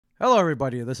Hello,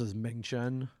 everybody. This is Ming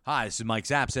Chen. Hi, this is Mike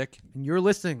Zapsik. And you're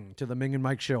listening to the Ming and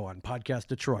Mike Show on Podcast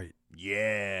Detroit.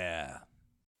 Yeah.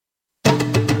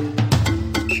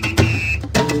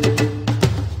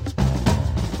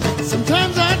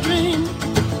 Sometimes I dream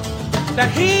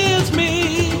that heals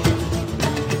me.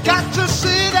 Got to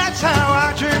see that's how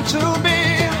I dream to be.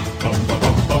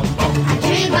 I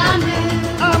dream I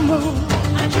move.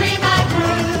 I dream I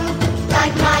groove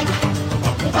like Mike.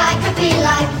 If I could be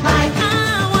like Mike,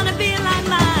 I wanna be like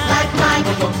Mike. like Mike.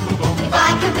 If I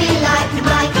could be like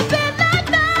Mike, Be like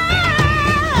Mike.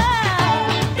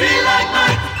 be like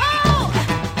Mike, Oh,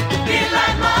 be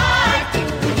like Mike.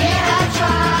 Yeah, I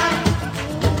try.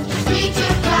 Just need to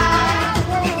fly.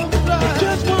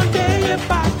 Just one day if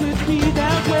I could be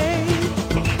that way.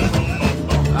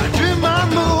 I dream I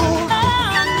move.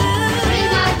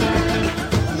 Dream I groove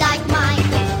like Mike.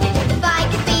 If I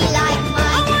could be like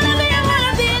Mike, I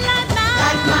wanna be like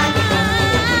like Mike.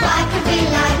 If I could be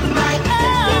like Mike,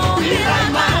 Oh, be like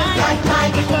Mike. like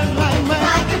Mike. If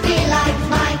I could be like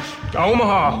Mike.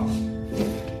 Omaha.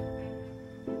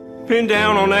 Pinned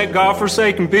down on that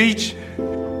godforsaken beach.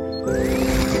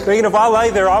 Thinking if I lay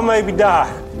there, I'll maybe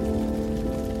die.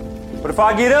 But if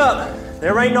I get up,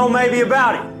 there ain't no maybe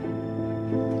about it.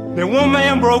 Then one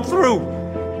man broke through.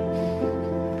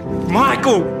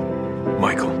 Michael.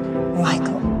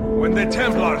 When the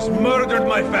Templars murdered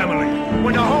my family,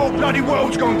 when the whole bloody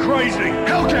world's gone crazy.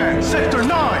 Hellcat, Sector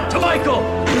 9, to Michael!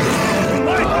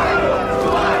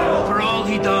 Michael! For all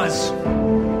he does.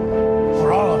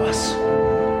 For all of us.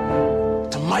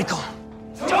 To Michael.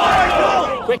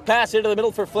 Quick pass into the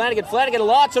middle for Flanagan. Flanagan,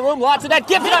 lots of room, lots of net.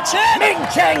 Gives it a chance. Ming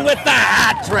Cheng with the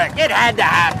hat trick. It had to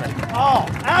happen. Oh,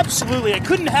 absolutely. It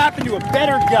couldn't happen to a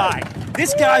better guy.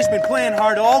 This guy's been playing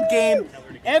hard all game.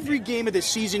 Every game of the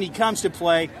season he comes to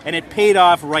play, and it paid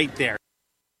off right there.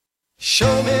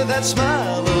 Show me that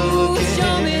smile again.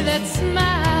 Show me that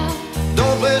smile.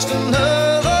 Don't waste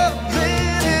another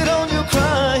minute on your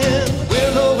crying.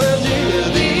 We're nowhere near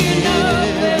the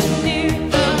end. Near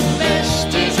the best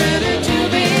is ready to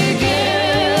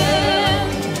begin.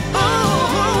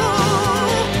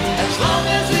 Oh, as long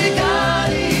as we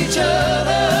got each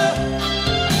other,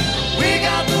 we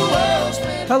got the world's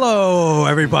best. Hello,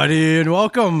 everybody, and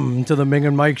welcome to the Ming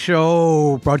and Mike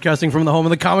Show, broadcasting from the home of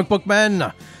the comic book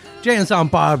men, Jay and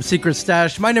Silent Bob's Secret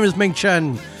Stash. My name is Ming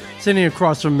Chen. Sitting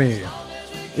across from me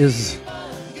is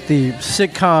the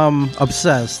sitcom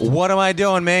obsessed. What am I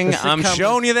doing, Ming? The I'm sitcom-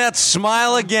 showing you that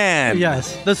smile again.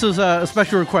 Yes, this is a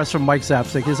special request from Mike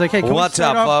Zapsik. He's like, hey, can What's we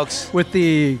start up, off folks? with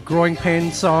the Growing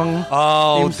Pain song?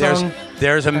 Oh, theme song?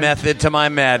 there's a method to my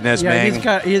madness, Yeah, Ming.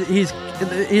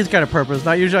 he's got a purpose.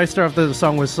 Now, usually I start off the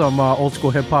song with some old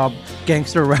school hip hop,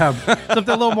 gangster rap, something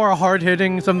a little more hard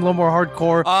hitting, something a little more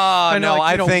hardcore. Oh, Kinda no,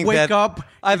 like, I think wake that up.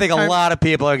 I think Time- a lot of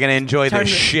people are going to enjoy the time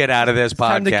to- shit out of this podcast.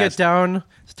 Time to get down.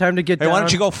 It's time to get Hey, down. why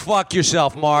don't you go fuck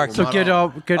yourself, Mark? So get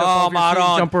up Oh, off your feet,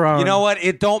 Maron. jump around. You know what?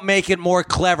 It don't make it more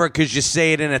clever because you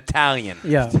say it in Italian.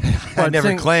 Yeah, I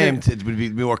never claimed it would be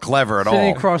more clever at Sitting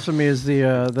all. across from me is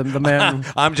the man.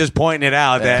 I'm just pointing it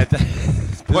out that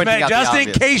Pointing out the just in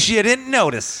obvious. case you didn't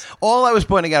notice. All I was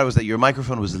pointing out was that your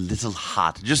microphone was a little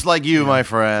hot, just like you, my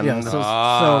friend. Yeah,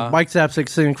 so Mike Zapsik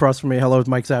sitting across from me. Hello,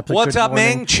 Mike Zapsik. What's Good up,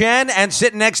 morning. Ming Chen? And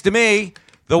sitting next to me,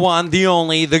 the one, the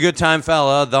only, the good time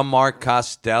fella, the Mark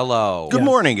Costello. Good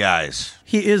morning, guys.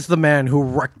 He is the man who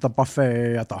wrecked the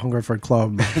buffet at the Hungerford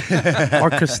Club.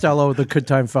 Mark Costello, the good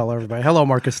time fellow, everybody. Hello,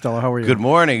 Mark Costello. How are you? Good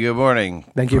morning. Good morning.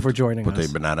 Thank you for joining Put us.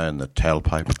 the banana in the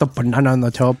tailpipe. The banana in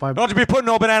the tailpipe. Don't you be putting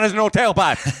no bananas in no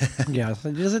tailpipe. Yeah,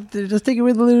 so just take it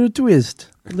with a little twist.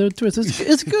 A little twist.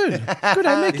 It's good. Good,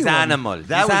 I make He's it one. animal.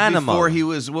 That He's was animal. before he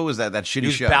was. What was that? That shitty He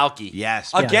was show. bulky.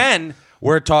 Yes. Again,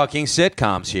 we're talking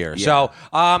sitcoms here. Yeah. So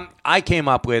I came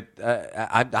up with,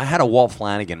 I had a Walt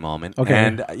Flanagan moment. Okay.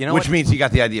 And you know Which what? means he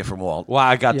got the idea from Walt. Well,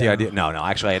 I got the Yeah. idea. No,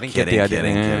 actually, I didn't Kidding, get the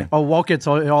idea. kidding. Oh, Walt gets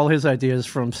all his ideas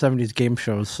from 70s game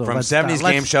shows. So From let's 70s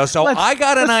not- game shows. So let's- I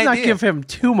got an let's idea. not give him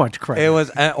too much credit. It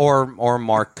was, or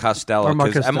Mark Costello. Or Mark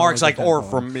 'cause- and Costello, Mark's like, good or time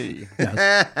from me. Kidding.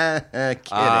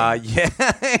 Yeah,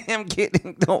 I am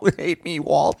kidding. Don't hate me,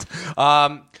 Walt.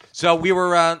 So we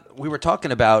were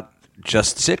talking about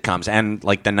just sitcoms and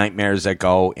like the nightmares that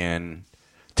go in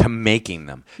to making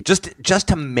them. Just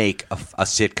to make a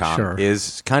sitcom Sure.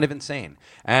 is kind of insane.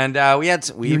 And we had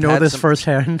this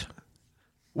firsthand.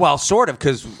 Well, sort of,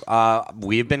 because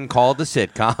we've been called a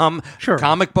sitcom. Sure.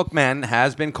 Comic Book Men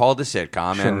has been called a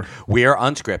sitcom, and Sure. we are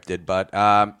unscripted. But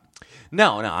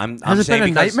no, I'm Has it saying been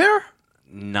a because- nightmare?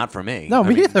 not for me. No,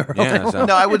 me either. Yeah, so.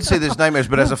 No, I wouldn't say there's nightmares,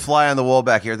 but as a fly on the wall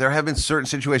back here, there have been certain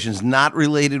situations not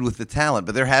related with the talent,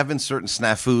 but there have been certain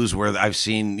snafus where I've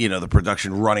seen, the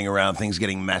production running around, things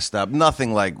getting messed up.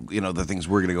 Nothing like, the things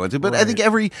we're going to go into. But I think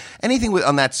anything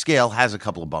on that scale has a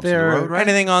couple of bumps in the road, right?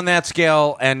 Anything on that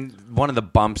scale, and one of the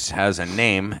bumps has a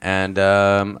name and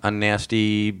a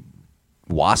nasty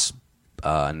wasp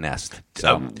nest.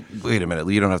 So wait a minute,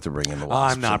 you don't have to bring in the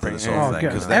wasps. I'm not bringing this whole thing,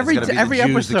 'cause that's every gonna be the every Jews,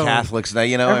 episode, the Catholics. Now,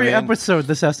 every episode,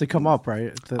 this has to come up,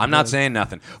 right? I'm not saying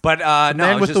nothing, but no, I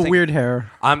man was with just the thinking- weird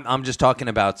hair. I'm just talking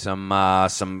about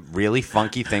some really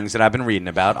funky things that I've been reading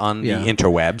about on the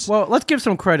interwebs. Well, let's give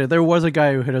some credit. There was a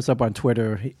guy who hit us up on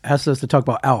Twitter. He asked us to talk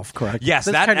about Alf, correct? Yes,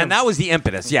 that was the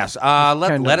impetus. Yes,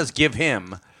 let us give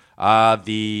him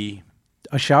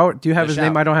a shout. Do you have his shout.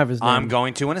 name? I don't have his name. I'm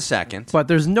going to in a second. But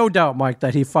there's no doubt, Mike,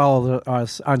 that he followed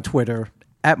us on Twitter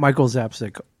at Michael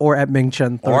Zapsik or at Ming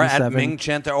Chen 37 or at Ming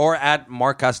Chen or at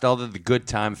Mark Costello, the Good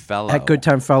Time Fellow. At Good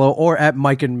Time Fellow or at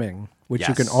Mike and Ming, which you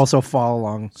Yes. can also follow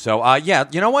along. So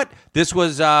you know what? This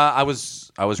was I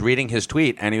was reading his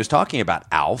tweet and he was talking about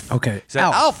Alf. Okay, He said,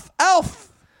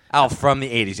 Alf from the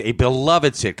 80s, a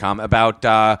beloved sitcom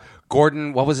about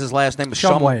Gordon. What was his last name?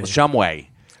 Shumway.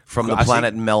 From the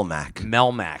planet Melmac.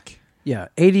 Melmac. Yeah,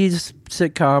 80s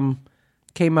sitcom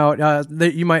came out.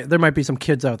 There might be some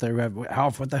kids out there who have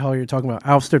Alf. What the hell are you talking about?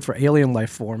 Alf stood for Alien Life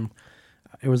Form.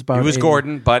 It was about. He was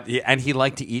Gordon, and he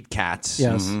liked to eat cats.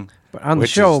 Yes, but on the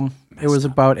show, it was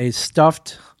about a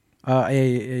stuffed.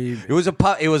 It was a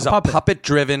puppet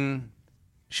driven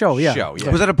show. Yeah.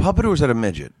 Was that a puppet or was that a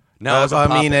midget? No, it was a I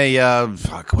mean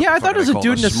puppet. I thought it was a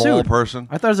dude in a small suit. person.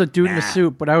 I thought it was a dude in a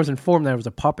suit, but I was informed that it was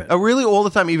a puppet. Oh, really? All the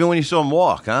time, even when you saw him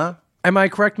walk, huh? Am I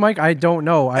correct, Mike? I don't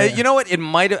know. You know what? It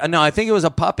might have. No, I think it was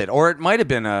a puppet, or it might have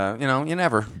been a. You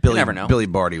never know. Billy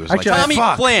Barty was Actually, like, Tommy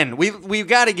fuck. Flynn. We've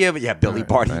got to give. Yeah, Billy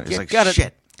Barty. He's like, gotta,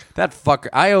 shit. That fucker.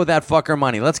 I owe that fucker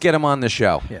money. Let's get him on the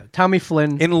show. Yeah, Tommy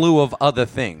Flynn. In lieu of other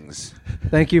things.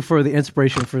 Thank you for the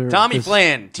inspiration for Tommy this,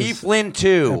 Flynn. T. Flynn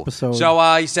 2. episode.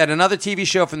 So he said another TV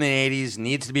show from the 80s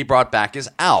needs to be brought back is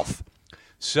Alf.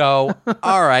 So,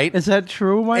 all right. Is that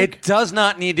true, Mike? It does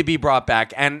not need to be brought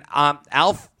back. And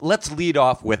Alf, let's lead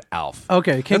off with Alf.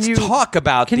 Okay, let's talk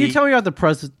about Can you tell me about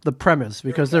the premise?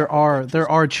 Because there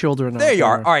are children. There you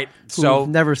are. All right. So who've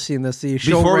never seen this. The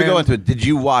show Before we ran- go into it, did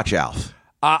you watch Alf?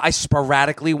 I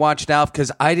sporadically watched Alf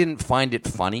because I didn't find it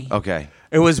funny. Okay.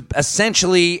 It was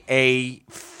essentially a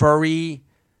furry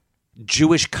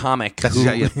Jewish comic.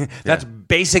 That's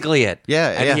basically it. Yeah,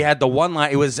 and yeah. he had the one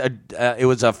line. It was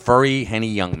a furry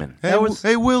Henny Youngman.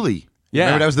 Hey, Willie. Yeah.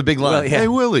 Remember, that was the big line. Well, yeah. Hey,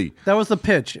 Willie. That was the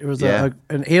pitch. It was Yeah.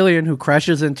 an alien who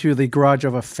crashes into the garage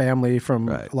of a family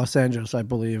from Los Angeles, I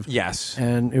believe. Yes.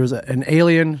 And it was an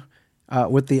alien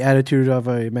with the attitude of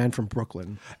a man from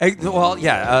Brooklyn. A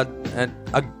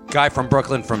guy from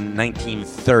Brooklyn from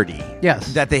 1930.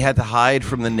 Yes. That they had to hide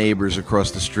from the neighbors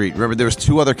across the street. Remember, there was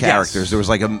two other characters. Yes. There was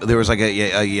like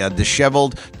a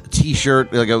disheveled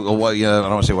T-shirt, like I don't want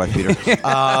to say wife beater. You just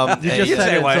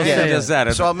said it, so say just said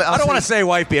it. So I don't want to say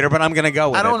wife beater, but I'm going to go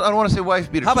with I don't it. want to say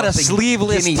wife beater. How about so a I'll say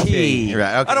sleeveless guinea tee?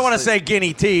 Right, okay, I don't want to say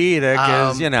guinea tee either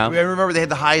because, I remember they had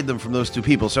to hide them from those two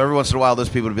people. So every once in a while, those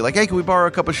people would be like, "Hey, can we borrow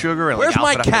a cup of sugar?" And Where's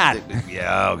my cat?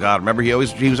 Yeah, oh God! Remember, he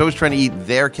was always trying to eat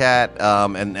their cat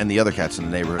and the other cats in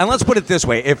the neighborhood. And let's put it this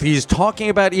way: if he's talking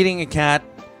about eating a cat,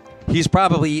 he's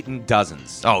probably eaten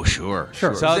dozens. Oh, sure.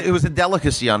 So it was a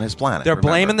delicacy on his planet. They're remember?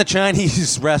 blaming the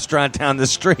Chinese restaurant down the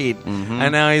street,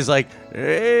 and now he's like,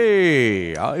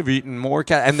 "Hey, I've eaten more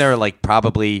cat." And they're like,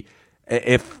 probably,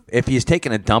 if he's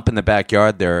taking a dump in the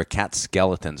backyard, there are cat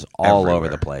skeletons all Everywhere. over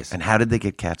the place. And how did they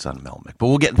get cats on Melmac? But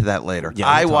we'll get into that later. Yeah,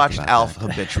 we'll I talk watched about Alf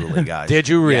that. habitually, guys. Did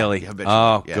you really? Yeah, habitually.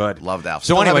 Oh, Yeah, good. Loved Alf.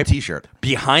 So Still have anyway, a T-shirt.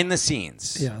 behind the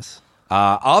scenes, Yes.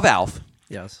 Of Alf.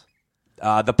 Yes.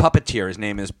 The puppeteer, his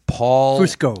name is Paul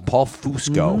Fusco. Paul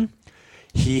Fusco.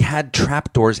 He had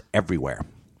trapdoors everywhere.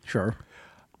 Sure.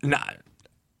 Nah,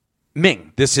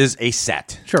 Ming, this is a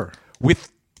set. Sure.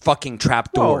 With fucking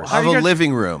trapdoors. How Of you a gonna-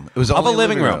 living room. It was Of only a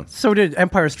living room. So did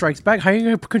Empire Strikes Back. How are you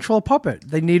going to control a puppet?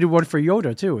 They needed one for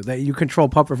Yoda, too. That you control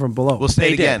puppet from below. We'll say They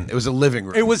it again. did. It was a living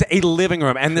room. It was a living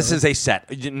room, and this is a set,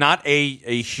 not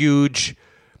a huge.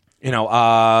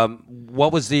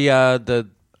 What was the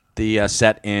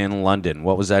set in London?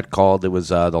 What was that called? It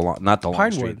was not the Long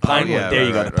Pinewood. Street. Pinewood. yeah, there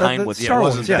you go. right, The right. Pinewood. That's Star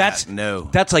Wars, yeah. That's No.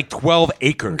 That's like 12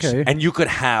 acres, Okay. and you could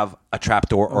have a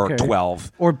trapdoor or Okay.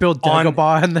 12, Or build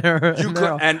Dagobah in there. You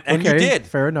could- and you Okay, did.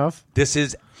 Fair enough. This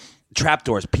is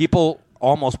trapdoors. People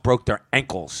almost broke their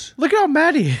ankles. Look at how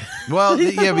mad he is. Well,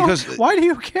 yeah, because why do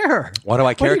you care? Why do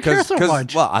I care? Why do you care so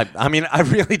much? Well, I mean, I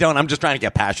really don't. I'm just trying to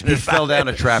get passionate. he fell down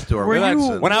a trapdoor. Were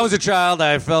you- When I was a child,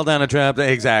 I fell down a trap.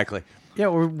 Exactly. Yeah,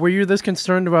 were you this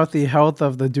concerned about the health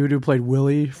of the dude who played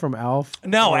Willie from Alf?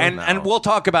 No, and we'll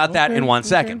talk about that in 1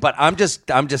 second. okay. But I'm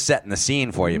just setting the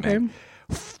scene for you, Okay. man.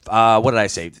 What did I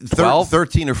say? 12?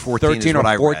 13 or 14 13 is what or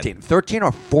I read. 14. 13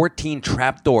 or 14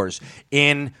 trapdoors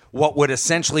in what would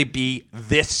essentially be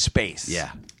this space.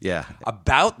 Yeah.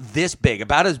 About this big,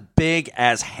 about as big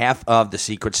as half of the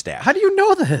secret stash. How do you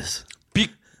know this?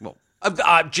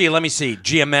 Gee, let me see.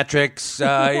 Geometrics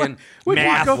and Would you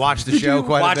math. go- Watch the did show you-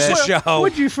 quite Watch a bit. the show.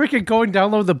 Would you freaking go and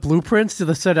download the blueprints to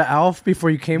the set of Alf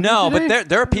before you came? No, here but today?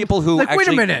 there are people who like, wait a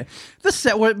actually- minute. This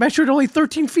set measured only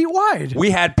 13 feet wide. We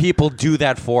had people do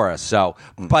that for us. So,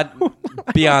 but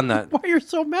beyond that, Why are you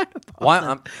so mad about why?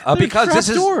 that? Because They're this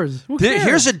is trapdoors. Who cares?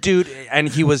 here's a dude, and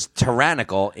he was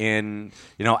tyrannical.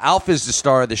 Alf is the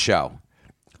star of the show.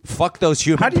 Fuck those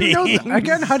human How do you know beings. that?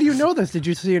 Again, how do you know this? Did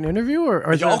you see an interview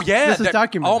or is Oh that- yeah, this is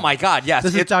documented? Oh my God, yes,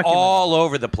 This is it's documented. all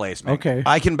over the place, man. Okay.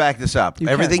 I can back this up. You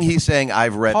Everything can. he's saying,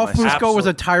 I've read Paul myself. Fusco was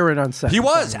a tyrant on set. He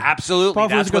was absolutely. Paul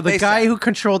That's Fusco, what the they guy said. who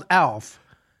controlled Alf,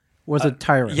 was a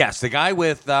tyrant. Yes, the guy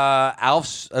with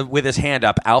Alf's with his hand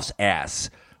up, Alf's ass,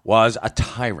 was a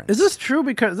tyrant. Is this true?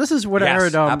 Because this is what I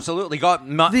yes, heard. absolutely.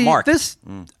 Mark.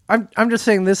 I'm just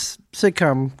saying this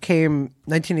sitcom came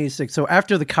 1986, so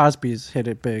after the Cosbys hit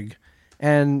it big,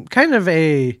 and kind of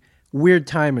a weird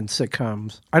time in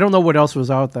sitcoms. I don't know what else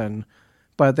was out then,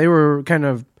 but they were kind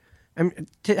of. I mean,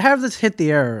 to have this hit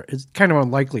the air is kind of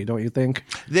unlikely, don't you think?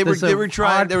 They were There's a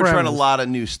trying odd a premise. lot of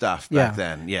new stuff back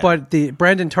then. Yeah. But the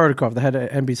Brandon Tartikoff, the head of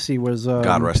NBC, was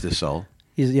God rest his soul.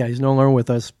 He's no longer with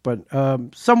us, but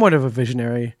somewhat of a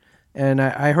visionary. And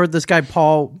I heard this guy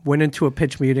Paul went into a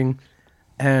pitch meeting,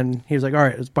 and he was like, "All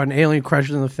right, it's about an alien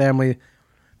crashes in the family.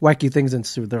 Wacky things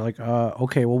ensue." They're like,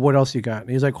 "Okay, well, what else you got?" And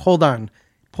he's like, "Hold on."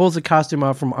 Pulls the costume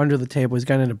out from under the table. He's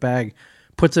got it in a bag,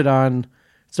 puts it on,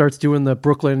 starts doing the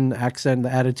Brooklyn accent,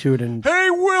 the attitude, and Hey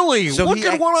Willie, look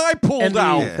at what I pulled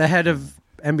out. the head of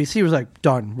NBC was like,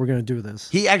 "Done. We're gonna do this."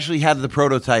 He actually had the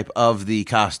prototype of the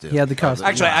costume. He had the costume.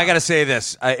 Actually, I got to say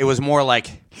this. It was more like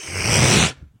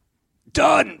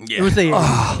done. It was the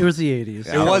 80s. It was the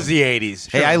 80s. It was the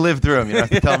 80s. Hey, I lived through him. You don't have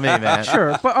to tell me, man.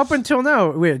 Sure, but up until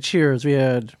now, we had Cheers, we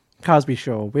had Cosby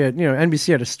Show, we had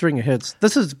NBC had a string of hits.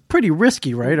 This is pretty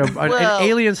risky, right? An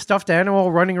alien stuffed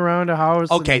animal running around a house.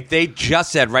 Okay, they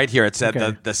just said right here. It said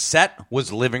Okay. the set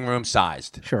was living room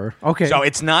sized. Sure. Okay. So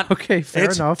it's not. Okay, fair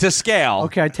it's enough. to scale.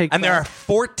 Okay, I take And there that. are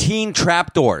 14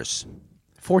 trapdoors.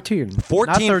 14.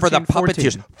 14 Not for the 13, 14.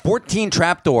 puppeteers. 14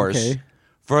 trapdoors Okay.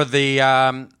 for the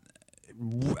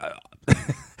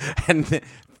and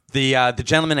the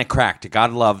gentleman at Cracked.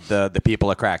 God love the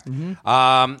people at Cracked.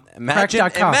 Imagine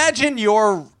Cracked.com.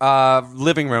 your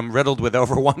living room riddled with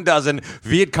over 12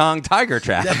 Viet Cong tiger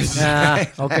traps.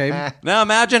 Okay. Now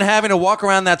imagine having to walk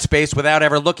around that space without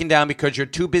ever looking down because you're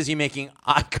too busy making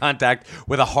eye contact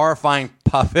with a horrifying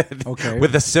puppet Okay.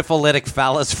 with a syphilitic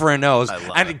phallus for a nose.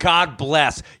 love And it. God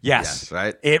bless, yes, Yes,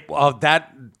 right?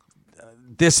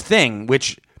 This thing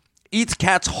which eats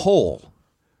cats whole.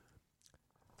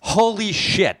 Holy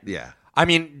shit! Yeah. I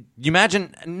mean, you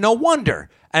imagine. No wonder.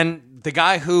 And the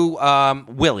guy who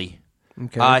Willie,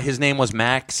 Okay. his name was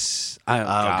Max. Oh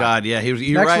God, yeah, he was.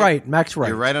 You're Max right. Wright. Max Wright.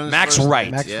 You're right on his Max first Wright.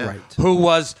 name. Max Yeah. Wright. Who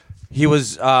was he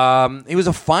was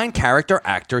a fine character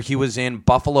actor. He was in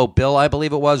Buffalo Bill, I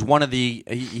believe it was. One of the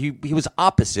he was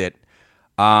opposite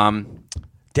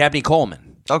Dabney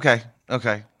Coleman, Okay.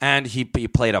 and he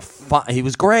played he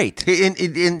was great.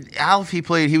 In Alf, he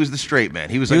was the straight man.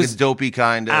 He was like a dopey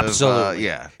kind of. Absolutely,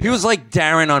 yeah. He was like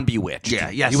Darren on Bewitched. Yeah.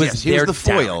 Yes. he was yes. He was their the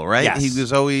foil, Darren. right? Yes. He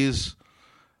was always.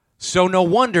 So no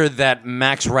wonder that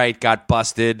Max Wright got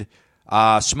busted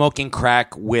smoking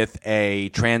crack with a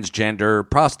transgender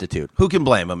prostitute. Who can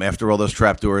blame him after all those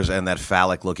trapdoors and that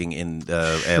phallic-looking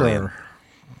alien?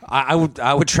 I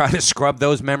would try to scrub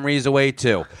those memories away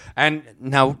too. And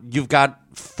now you've got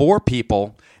 4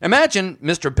 people. Imagine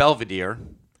Mr. Belvedere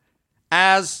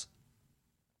as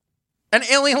an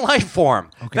alien life form.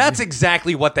 That's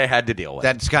exactly what they had to deal with.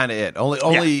 That's kind of it.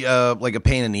 Only like a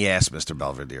pain in the ass, Mr.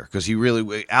 Belvedere, because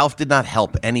Alf did not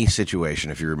help any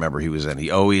situation. If you remember, he was in. He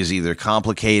always either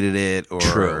complicated it or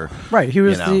True. Right. He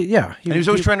was and he was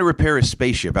always he- trying to repair his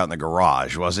spaceship out in the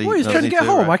garage, was he? Well, he's trying to get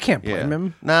home. I can't blame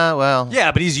him. No, well,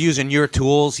 yeah, but he's using your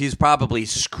tools. He's probably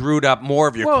screwed up more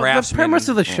of your Well, the craftsmen. premise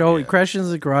of the show, he crashes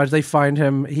into the garage. They find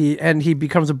him. He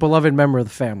becomes a beloved member of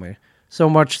the family. So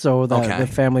much so that Okay. the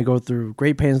family go through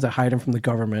great pains to hide him from the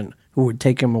government, who would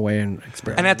take him away and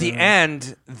experiment. And at the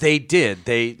end, they did.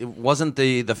 It wasn't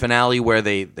the finale where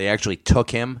they actually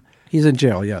took him. He's in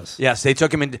jail. Yes. Yes, they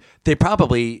took him in. They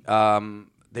probably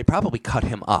cut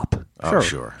him up. Oh,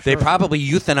 sure. They probably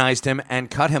euthanized him and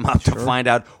cut him up to find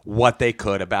out what they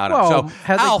could about him. Well, So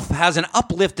had they- Alf has an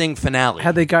uplifting finale.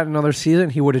 Had they gotten another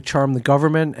season, he would have charmed the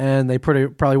government, and they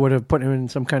probably would have put him in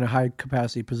some kind of high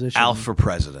capacity position. Alf for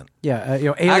president. Yeah,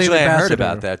 alien Actually, I heard ambassador.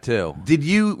 about that too. Did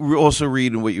you also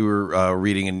read in what you were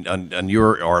reading on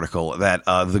your article that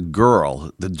the girl,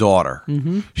 the daughter,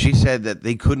 she said that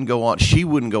they couldn't go on. She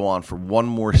wouldn't go on for one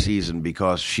more season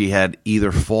because she had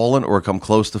either fallen or come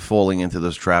close to falling into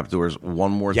those trapdoors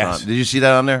one more Yes. time. Did you see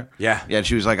that on there? Yeah. Yeah. And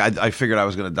she was like, I figured I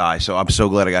was going to die, so I'm so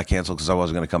glad I got canceled because I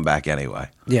wasn't going to come back anyway.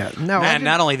 Yeah. No. And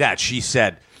not only that, she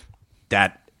said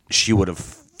that she would have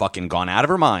fucking gone out of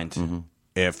her mind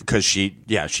because she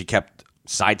kept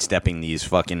sidestepping these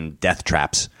fucking death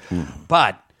traps.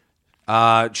 But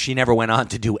she never went on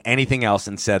to do anything else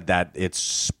and said that it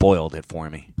spoiled it for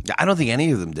me. I don't think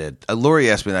any of them did. Lori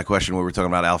asked me that question when we were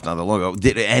talking about Alf not that long ago.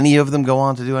 Did any of them go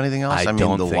on to do anything else? I mean,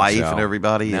 don't the think wife so. and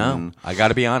everybody. No, and- I got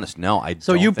to be honest. No, I.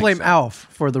 So don't you think blame so. Alf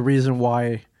for the reason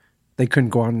why they couldn't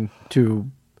go on to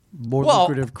more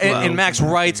lucrative in Max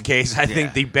Wright's case, I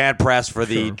think the bad press for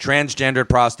the transgendered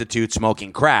prostitute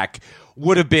smoking crack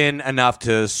would have been enough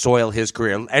to soil his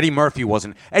career. Eddie Murphy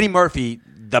wasn't. Eddie Murphy,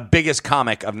 the biggest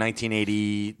comic of the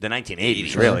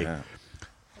 1980s, really,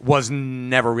 was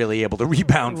never really able to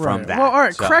rebound from that. Well, all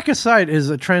right. So- Crack aside, is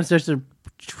a transgender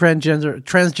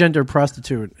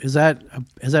prostitute is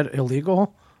that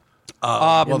illegal?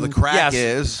 well, the crack yes.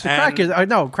 is. The crack is. I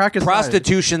know crack is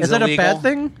Prostitution's Is that illegal. a bad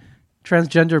thing?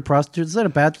 Transgender prostitute is that a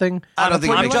bad thing? I don't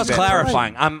think it I'm makes just it bad.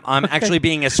 clarifying. I'm actually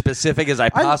being as specific as I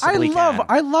possibly can.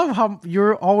 I love how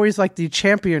you're always like the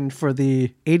champion for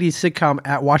the 80s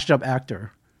sitcom washed up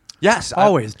actor. Yes,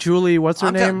 Always. Julie, what's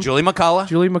her name? Julie McCullough.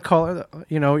 Julie McCullough.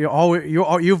 You know,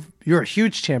 you're a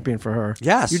huge champion for her.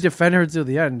 Yes. You defend her to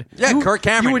the end. Yeah, Kirk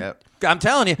Cameron. You would, I'm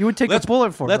telling you, you would take a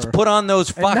bullet for Let's her. put on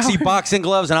those And now- foxy boxing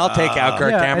gloves, and I'll take out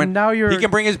Kirk Yeah, Cameron. and now you're- he can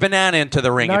bring his banana into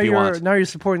the ring now if he you're wants. now you're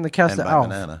supporting the cast And of by Alf.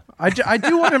 banana. I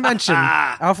do want to mention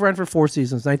Alf ran for 4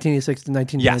 seasons, 1986 to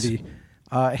 1990.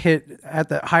 Hit at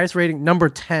the highest rating, number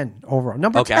 10 overall.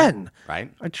 Number 10. Right.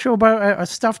 A show about a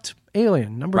stuffed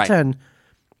alien, number Right. 10.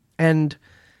 And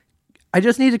I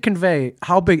just need to convey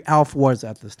how big Alf was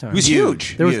at this time. He was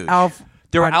huge. There was Huge. Alf.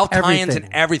 There were on Alf tie-ins everything.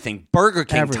 and everything. Burger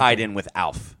King Everything. tied in with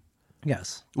Alf.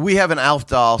 Yes. We have an Alf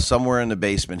doll somewhere in the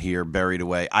basement here, buried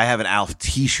away. I have an Alf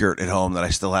T-shirt at home that I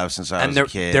still have since I And was there, a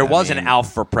kid. there I was mean, an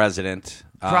Alf for president.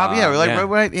 Probably,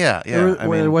 right, yeah.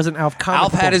 There was an Alf comic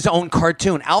Alf had book. his own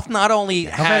cartoon. Alf not only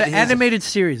Alf had an his animated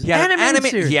series. he had, Animated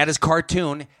series. he had his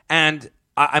cartoon, and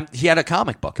he had a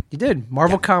comic book. He did.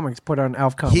 Marvel Comics put on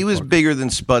Alf comic He was book. bigger than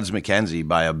Spuds McKenzie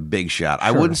by a big shot. I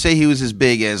wouldn't say he was as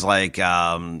big as like.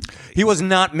 He was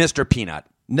not Mr. Peanut.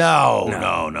 No.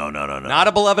 Not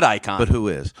a beloved icon. But who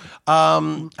is?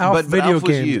 Alf but video Alf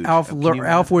was games. huge. Alf Can you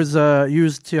Alf was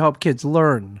used to help kids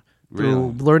learn through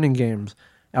Really? learning games.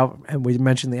 Alf, and we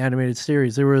mentioned the animated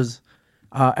series. There was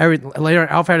later on,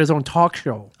 Alf had his own talk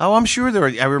show. Oh, I'm sure there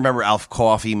were. I remember Alf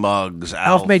coffee mugs.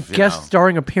 Alf made you guest know.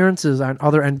 starring appearances on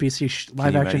other NBC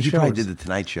live Can you action imagine? He shows. probably did the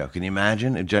Tonight Show. Can you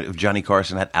imagine if Johnny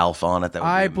Carson had Alf on it? That would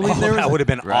I be believe amazing. there was that would have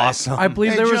been Right. awesome. I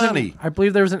believe Hey, there was Johnny.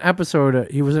 an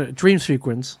episode. He was in a dream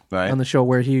sequence Right. on the show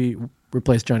where he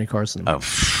replaced Johnny Carson. Oh,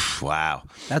 wow.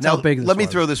 That's now, how big this let me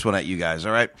was. throw this one at you guys,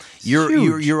 all right?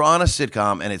 huge. You're on a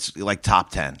sitcom, and it's like top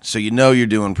 10, so you know you're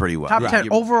doing pretty well. Top 10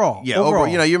 You're- overall. Yeah, overall.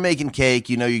 You know, you're making cake.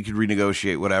 You know you could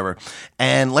renegotiate, whatever.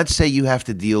 And let's say you have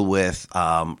to deal with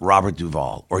Robert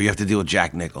Duvall, or you have to deal with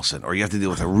Jack Nicholson, or you have to deal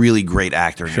with a really great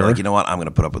actor, and you're like, you know what? I'm going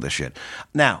to put up with this shit.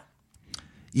 Now,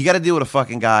 you got to deal with a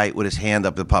fucking guy with his hand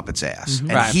up the puppet's ass,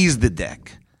 and Right. he's the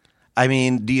dick. I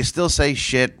mean, do you still say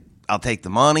shit? I'll take the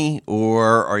money,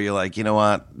 or are you like, you know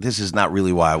what? This is not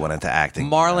really why I went into acting.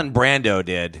 Marlon Brando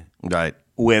did Right.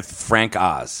 with Frank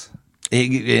Oz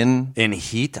In in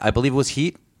Heat. I believe it was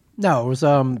Heat. No, it was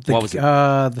What was it?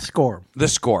 the score. The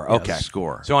Score. Okay.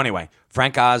 Score. So anyway,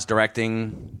 Frank Oz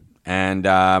directing, and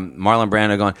Marlon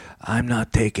Brando going, "I'm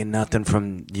not taking nothing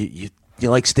from you. You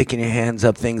like sticking your hands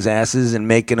up things' asses and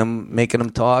making them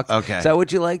talk. Okay. Is that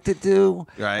what you like to do?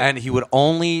 Right. And he would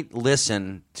only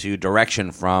listen to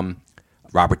direction from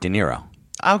Robert De Niro.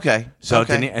 Okay. So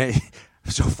okay.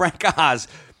 so Frank Oz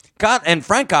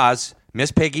Frank Oz,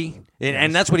 Miss Piggy,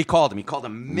 and that's what he called him. He called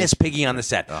him Miss Piggy on the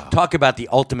set. Talk about the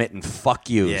ultimate and fuck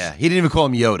yous. Yeah, he didn't even call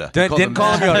him Yoda. He Didn't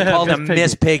call him Yoda. He called him Miss Piggy.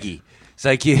 Miss Piggy. It's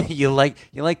like you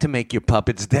like to make your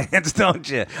puppets dance, don't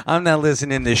you? I'm not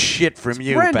listening to shit from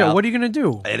you, Brando, pal. what are you going to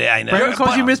do? I know. Brando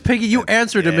calls you Miss Piggy. You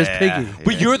answer to Miss Piggy.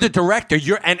 But you're the director.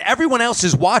 And everyone else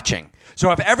is watching. So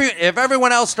if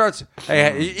everyone else starts,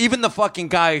 hey, even the fucking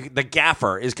guy, the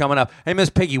gaffer, is coming up. Hey, Miss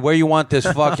Piggy, where you want this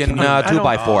fucking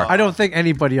 2x4? I don't think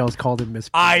anybody else called him Miss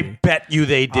Piggy. I bet you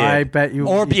they did. I bet you.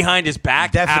 Or behind his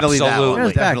back, Definitely that one. absolutely.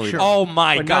 His back, Definitely. sure. Oh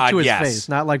my But God, not to his yes. face,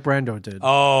 not like Brando did.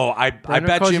 Oh, I Brando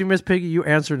bet calls you. you Miss Piggy. You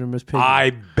answer to Miss Piggy.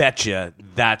 I bet you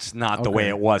that's not the way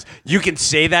it was. You can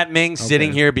say that, Ming,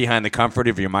 sitting here behind the comfort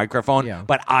of your microphone,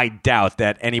 but I doubt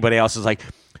that anybody else is like,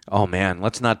 oh man,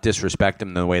 let's not disrespect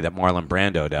him the way that Marlon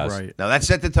Brando does. Right. No, that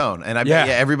set the tone, and I bet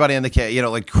everybody in the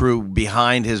like crew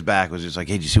behind his back was just like,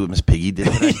 "Hey, did you see what Miss Piggy did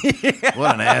today?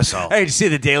 What an asshole!" Hey, did you see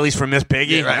the dailies from Miss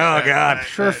Piggy? Yeah, right, oh right, God. right.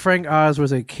 Sure, Frank Oz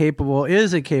is a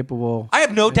capable. I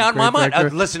have no doubt in my great mind.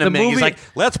 director. Listen to The Ming. He's movie- like,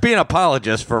 let's be an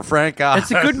apologist for Frank Oz.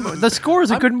 It's a good. The score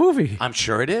is a good movie. I'm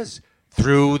sure it is.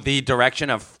 Through the direction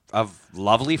of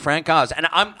lovely Frank Oz. And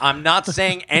I'm not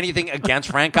saying anything against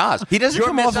Frank Oz. He doesn't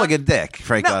come off like a dick,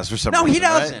 Frank Oz, for some reason. No, he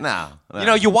doesn't. Right? No. You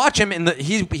know, you watch him in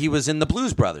he was in the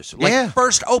Blues Brothers.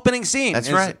 First opening scene. That's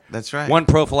is right. That's right. One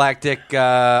prophylactic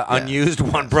unused,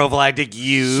 one prophylactic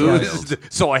used.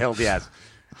 Soiled, yes.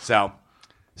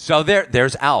 So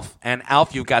there's Alf. And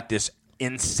Alf, you've got this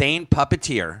insane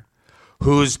puppeteer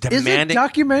who's Is demanding. it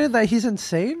documented that he's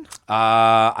insane?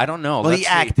 I don't know. Well, Let's he see.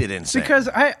 acted insane. Because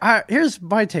I here's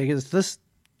my take: is this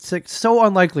so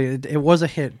unlikely? It was a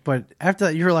hit, but after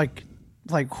that, you're like,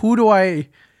 who do I?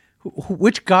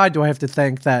 Which god do I have to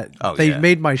thank that they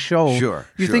made my show? Sure.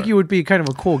 You think you would be kind of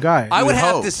a cool guy? I would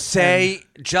have hope. to say,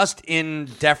 just in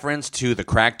deference to the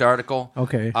Cracked article.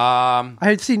 Okay.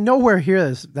 I see nowhere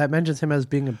here that mentions him as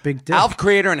being a big dick. Alf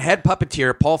creator and head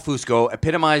puppeteer Paul Fusco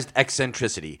epitomized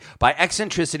eccentricity. By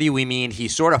eccentricity, we mean he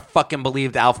sort of fucking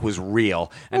believed Alf was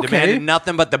real and demanded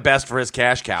nothing but the best for his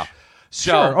cash cow.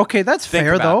 So, sure. Okay, that's think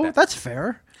fair about though. that. That's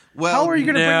fair. Well, how are you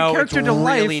going to bring a character it's to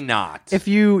life? really not. If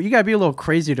you got to be a little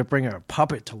crazy to bring a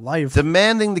puppet to life.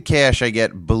 Demanding the cash, I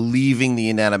get. Believing the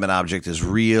inanimate object is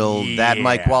real. That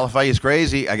might qualify as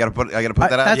crazy. I got to put that out.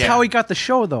 That's how he got the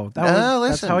show, though. That's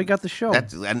listen, how he got the show.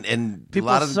 And People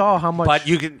a lot of, saw how much. But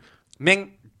you can,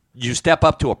 Ming, you step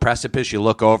up to a precipice, you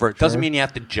look over. It doesn't mean you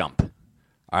have to jump.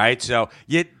 All right, so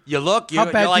you look.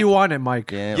 How bad do you want it,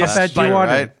 Mike? Yeah, how bad do you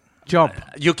want it? Jump.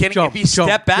 You can Jump, if he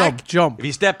step back. Jump. If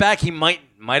he step back, he might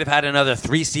have had another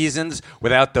 3 seasons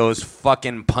without those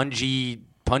fucking pungy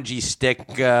stick.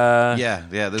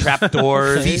 There's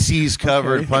trapdoors. feces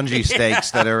covered punji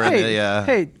steaks that are in the.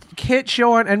 Hey, hit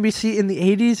show on NBC in the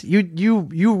 80s.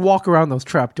 You walk around those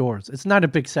trap doors. It's not a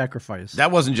big sacrifice.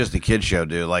 That wasn't just a kid show,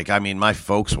 dude. Like, I mean, my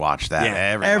folks watched that.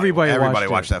 Yeah. Everybody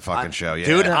watched that fucking show. Yeah,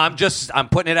 Dude, I'm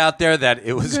putting it out there that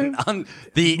it was on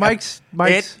the Mike's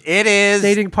it is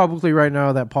stating publicly right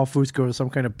now that Paul Fusco is some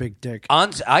kind of big dick.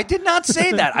 I did not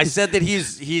say that. I said that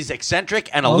he's eccentric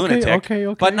and a lunatic, okay.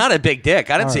 but not a big dick.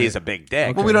 I didn't say he's a big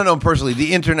dick. Well, we don't know him personally.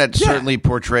 The internet certainly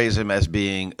portrays him as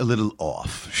being a little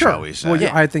off, shall we say. Well,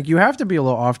 I think you have to be a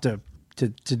little off to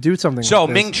do something So like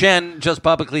this. Ming Chen just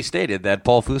publicly stated that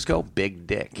Paul Fusco, big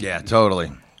dick. Yeah,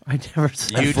 totally. I never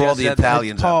said And for all the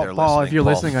Italians out there Paul, listening, if you're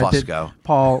listening, I did. Fusco.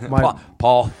 Paul,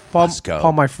 Paul Fusco.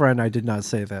 Paul, my friend, I did not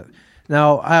say that.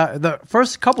 Now, the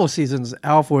first couple of seasons,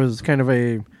 Alf was kind of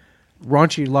a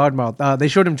raunchy loudmouth. They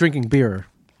showed him drinking beer.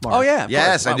 Mark. Oh yeah, of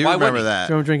Yes, course. I do Why remember wouldn't he? that.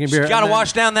 Showed him drinking beer. Got to And then-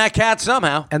 wash down that cat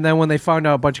somehow. And then when they found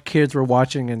out a bunch of kids were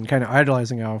watching and kind of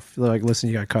idolizing Alf, they're like, "Listen,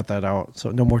 you got to cut that out.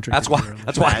 So no more drinking." That's why. beer.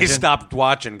 That's why he stopped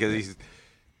watching because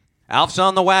Alf's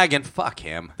on the wagon. Fuck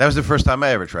him. That was the first time I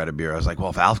ever tried a beer. I was like, well,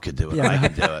 if Alf could do it, Yeah. I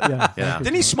could do it. Yeah. You know?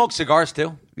 Didn't he smoke cigars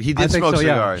too? He I did think smoke so,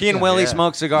 yeah. cigars. He and Willie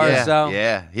smoked cigars. Yeah, So.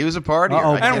 yeah. He was a partier.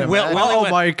 Uh-oh, I can't And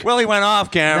imagine. Willie went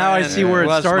off camera. Now I and see where it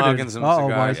was started. smoking some Oh,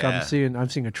 cigars. Mike, I'm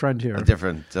seeing a trend here.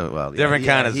 Different, Different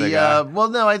kind of cigar. Well,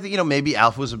 no, I think maybe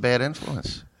Alf was a bad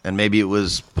influence, and maybe it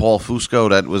was Paul Fusco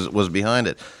that was behind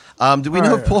it. Do we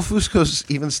know if Paul Fusco's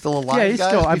even still alive? Yeah, he's guys,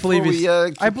 still. I before believe we, he's.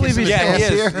 keep I believe kissing he's. his Yeah, he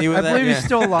ass is. here? He was I that, believe yeah. he's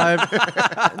still alive.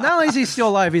 Not only is he still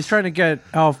alive, he's trying to get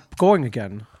Alf going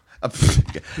again.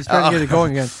 He's trying to get it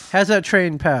going again. Has that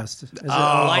train passed?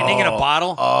 Lightning in a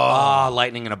bottle?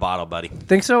 Lightning in a bottle, buddy.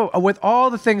 Think so? With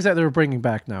all the things that they're bringing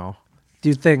back now, do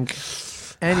you think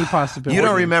any possibility? You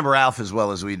don't remember Alf as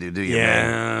well as we do you? Yeah.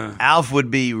 Man? Alf would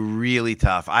be really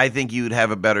tough. I think you'd have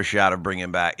a better shot of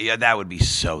bringing back. Yeah, that would be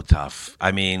so tough.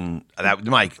 I mean,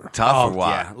 Mike, tough or what?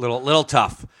 Yeah, little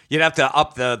tough. You'd have to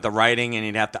up the writing, and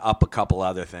you'd have to up a couple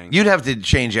other things. You'd have to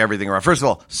change everything around. First of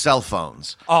all, cell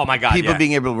phones. Oh my God! People yeah.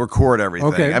 being able to record everything.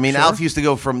 Okay, I mean, sure. Alf used to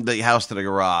go from the house to the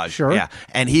garage. Sure. Yeah,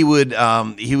 and he would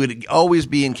always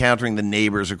be encountering the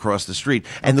neighbors across the street,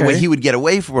 and the way he would get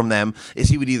away from them is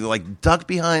he would either like duck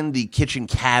behind the kitchen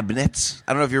cabinets.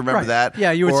 I don't know if you remember that.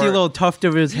 Yeah, you would see a little tuft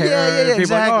of his hair. Yeah, and people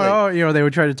exactly. like, oh, they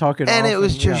would try to talk it off. And it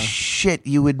was just yeah. shit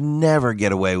you would never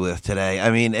get away with today.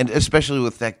 I mean, and especially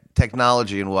with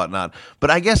technology and whatnot.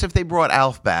 But I guess if they brought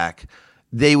Alf back,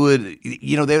 they would,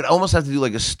 they would almost have to do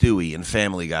like a Stewie in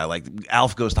Family Guy. Like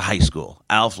Alf goes to high school.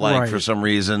 Alf, Right. for some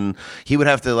reason, he would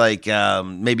have to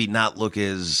maybe not look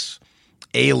as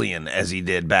alien as he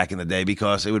did back in the day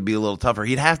because it would be a little tougher.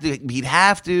 He'd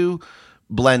have to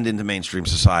blend into mainstream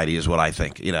society, is what I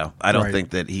think. I don't Right. think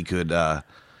that he could. And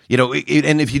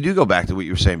if you do go back to what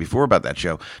you were saying before about that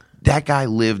show, that guy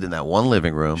lived in that one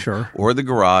living room or the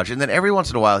garage, and then every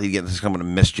once in a while he'd get into some kind of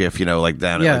mischief, like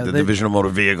down at the Division of Motor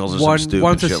Vehicles or some stupid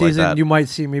once a shit season, like that. you might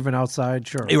see him even outside.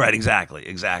 Sure, You're right, exactly.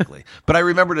 But I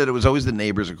remember that it was always the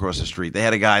neighbors across the street. They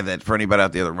had a guy that, for anybody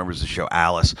out there that remembers the show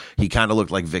Alice, he kind of looked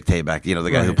like Vic Tayback,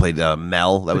 the guy who played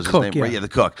Mel. That was cook, his name, right? yeah. Yeah, the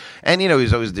cook. And he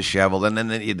was always disheveled. And then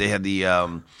they had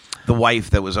the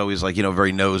wife that was always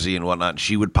very nosy and whatnot.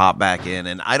 She would pop back in,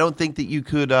 and I don't think that you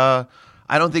could.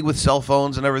 I don't think with cell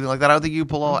phones and everything like that, I don't think you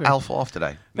pull Alf off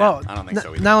today. Well, I don't think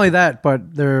so either. Not only that, but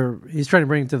he's trying to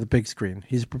bring it to the big screen.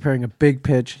 He's preparing a big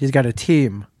pitch. He's got a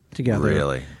team together.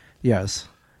 Really? Yes.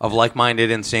 Of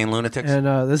like-minded insane lunatics. And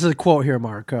this is a quote here,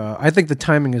 Mark. I think the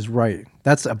timing is right.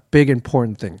 That's a big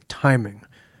important thing. Timing.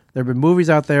 There have been movies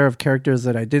out there of characters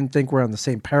that I didn't think were on the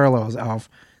same parallel as Alf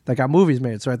that got movies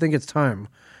made. So I think it's time.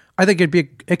 I think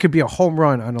it could be a home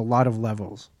run on a lot of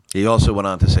levels. He also went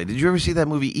on to say, did you ever see that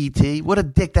movie E.T.? What a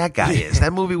dick that guy is.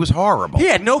 That movie was horrible. He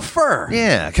had no fur.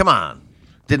 Yeah, come on.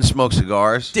 Didn't smoke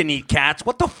cigars. Didn't eat cats.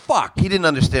 What the fuck? He didn't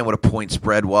understand what a point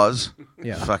spread was.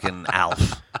 Yeah. Fucking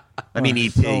Alf. I mean,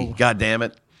 E.T. So- God damn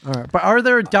it. All right. But are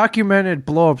there documented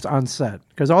blow-ups on set?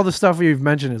 Because all the stuff we've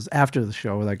mentioned is after the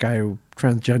show. That guy who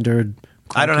transgendered.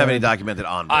 I don't have any documented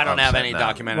on. I don't have set, any no.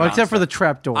 documented. Well, on except for stuff. the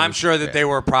trapdoors. I'm sure that they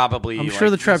were probably. I'm sure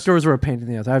the trapdoors were a pain in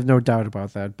the ass. I have no doubt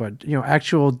about that. But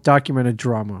actual documented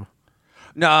drama.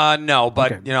 No,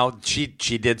 but Okay.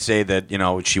 she did say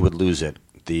that she would lose it.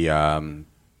 The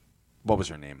what was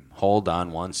her name? Hold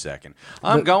on one second.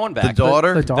 I'm going back. The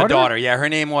daughter? The daughter? The daughter. Yeah, her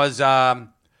name was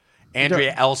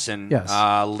Andrea Elson. Yes.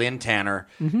 Lynn Tanner.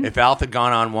 If Alf had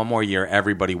gone on one more year,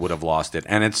 everybody would have lost it.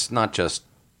 And it's not just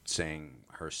saying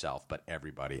herself, but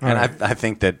everybody. All and right. I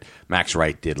think that Max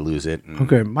Wright did lose it. And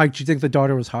Okay, Mike, do you think the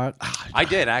daughter was hot? I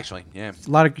did actually. Yeah. A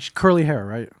lot of curly hair,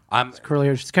 right? It's curly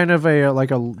hair. She's kind of a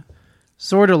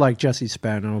sort of like Jesse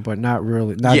Spano, but not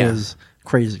really, not Yeah. as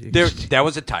crazy. That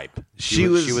was a type. She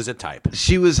was a type.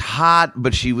 She was hot,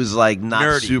 but she was not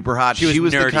Nerdy. super hot. She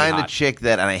was the nerdy kind hot. of chick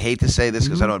that, and I hate to say this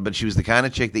because I don't, but she was the kind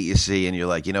of chick that you see and you're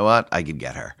like, you know what, I could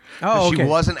get her. Oh, But okay. She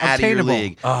wasn't out of your Obtainable.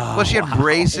 league. Well, she had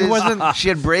braces. It wasn't- She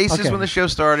had braces Okay. when the show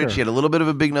started. Sure. She had a little bit of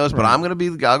a big nose, but I'll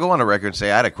go on a record and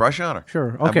say I had a crush on her.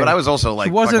 Sure, okay. But I was also She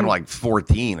wasn't- fucking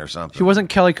 14 or something. She wasn't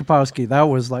Kelly Kapowski. That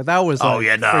was Oh,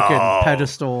 yeah, no. freaking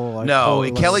pedestal. Like, No,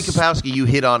 totally Kelly like- Kapowski, you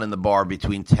hit on in the bar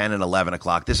between 10 and 11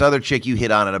 o'clock. This other chick, you hit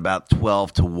on at about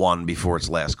 12 to 1 before its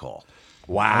last call.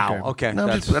 Wow. Okay. No,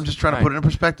 I'm just trying to put it in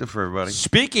perspective for everybody.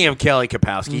 Speaking of Kelly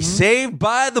Kapowski, Saved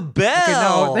by the Bell. Okay,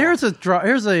 now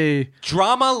here's a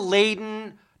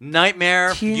drama-laden,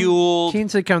 nightmare-fueled. teen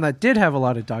sitcom that did have a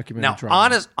lot of documented Now,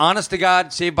 drama. honest to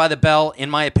God, Saved by the Bell, in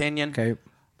my opinion, Okay.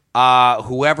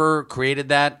 Whoever created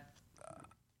that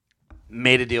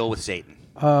made a deal with Satan.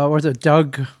 Was it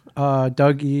Doug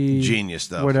E. Genius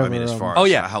stuff. Whatever. I mean, as far Oh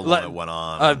as yeah, how long it went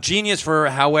on. Genius for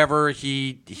however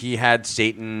he had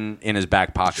Satan in his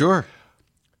back pocket. Sure.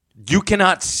 You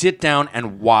cannot sit down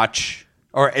and watch,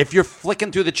 or if you're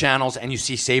flicking through the channels and you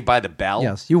see Saved by the Bell.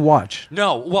 Yes, you watch.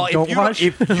 No, well, Don't if watch?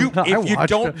 you I if you watch.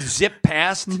 don't zip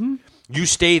past, you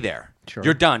stay there. Sure.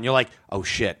 You're done. You're like, oh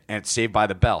shit, and it's Saved by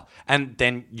the Bell, and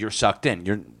then you're sucked in.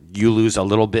 You lose a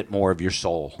little bit more of your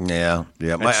soul. Yeah.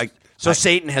 So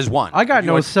Satan has won. I got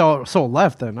no You're- soul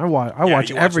left. Then I watch. I watch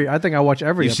you watch every. I think I watch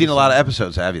every. You've seen a episode. lot of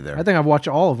episodes, have you, there? I think I've watched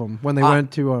all of them when they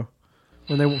went to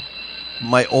when they.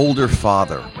 My older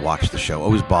father watched the show.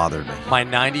 Always bothered me. My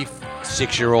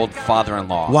 96-year-old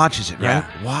father-in-law Watches it, right? Yeah.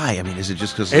 Why? I mean, is it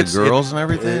just because of the girls and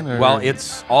everything? or- Well,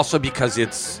 it's also because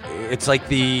it's like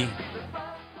the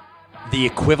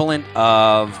equivalent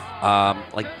of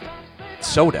like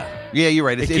soda. Yeah, you're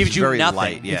right. It's, It gives it's you very nothing.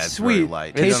 light. Yeah, It's it's sweet. very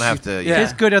light. You Tastes- don't have to. Yeah.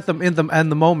 It's good at the in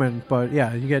the moment, but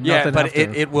yeah, you get Yeah, nothing but after.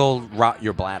 it will rot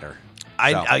your bladder.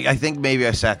 I think maybe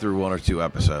I sat through 1 or 2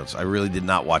 episodes. I really did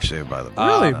not watch Saved by the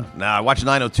Bell. Really? No, I watched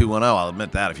 90210. I'll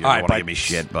admit that if you All don't right, want to but- give me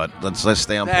shit. But let's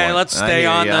stay on point. Hey, let's stay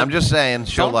on the- I'm just saying.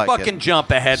 She'll Don't like fucking it.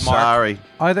 jump ahead, Mark. Sorry.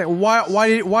 I think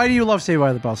why do you love Saved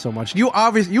by the Bell so much? You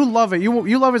obviously you love it.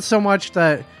 You love it so much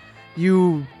that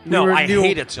you. No, we were in I New-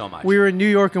 hate it so much. We were in New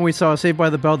York and we saw Saved by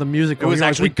the Bell the musical. It was You're like,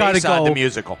 actually we gotta Bayside go. the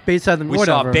musical. Bayside the We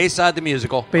whatever. saw Bayside the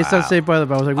musical. Based on Saved by the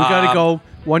Bell. I was like, we gotta go.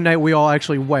 One night we all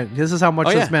actually went. This is how much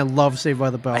Oh, this yeah. man loves Saved by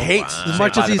the Bell. Hates as Saved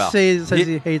much by as the he Bell. says He-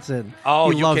 he hates it. Oh,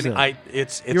 he you loves can. it.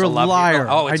 It's You're a a love. liar.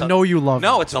 Oh, I it's know you love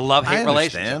No, it. it's a love-hate I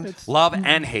relationship. understand. Love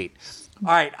and hate.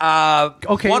 All right.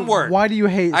 Okay, One word. why do you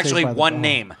hate Saved Actually, by the one Bell?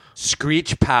 name.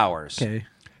 Screech Powers. Okay.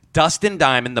 Dustin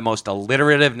Diamond, the most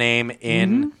alliterative name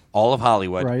in all of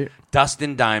Hollywood. Right.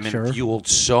 Dustin Diamond Sure. fueled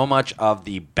so much of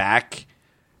the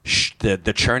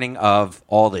the churning of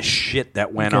all the shit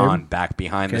that went Okay. on back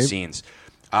behind the Okay. scenes.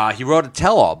 He wrote a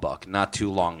tell-all book not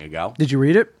too long ago. Did you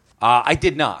read it? I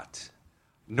did not,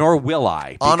 nor will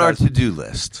I. On our because- to-do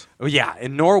list. Yeah,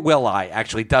 and nor will I,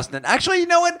 actually, Dustin. Actually, you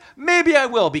know what? Maybe I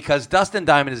will, because Dustin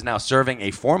Diamond is now serving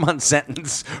a 4-month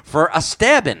sentence for a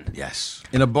stabbing. Yes.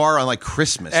 In a bar on like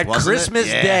Christmas. At wasn't Christmas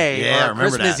it? Day Yeah, I or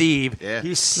remember Christmas that. Eve, Yeah.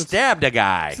 he stabbed a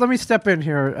guy. So let me step in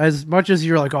here. As much as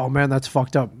you're like, oh man, that's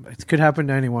fucked up. It could happen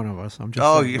to any one of us. I'm just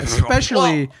Oh, saying. you-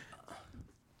 especially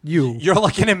you. You're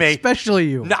looking at me. Especially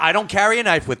you. No, I don't carry a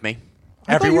knife with me.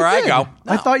 I thought Everywhere you I did. go.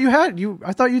 I thought you had.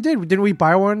 I thought you did. Didn't we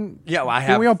buy one? Yeah, well, I Didn't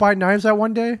have. we all buy knives that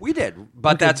one day? We did,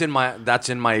 but that's in my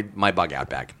bug out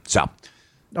bag. So, Okay,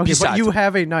 but besides- you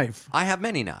have a knife. I have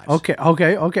many knives. Okay. And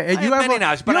I you have many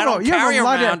knives, but I don't carry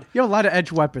around. You have a lot of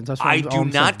edge weapons. That's what I I'm- do all I'm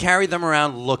not saying. carry them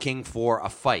around looking for a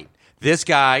fight. This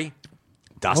guy,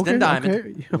 Dustin Okay, Diamond,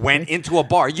 okay. went into a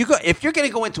bar. If you're going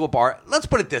to go into a bar, let's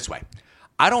put it this way: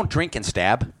 I don't drink and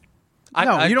stab.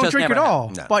 No, you don't just drink never at have. all.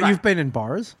 No. But Right. you've been in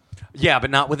bars. Yeah, but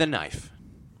not with a knife.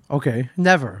 Okay.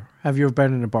 Never have you ever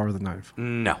been in a bar with a knife.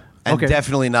 No. And Okay.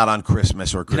 definitely not on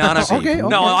Christmas or Christmas Not on, Eve. Okay,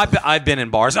 No, okay. I've been in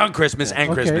bars on Christmas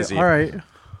and Christmas Eve. All right.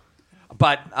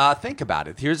 But think about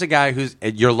it. Here's a guy who's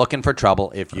you're looking for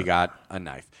trouble if you got a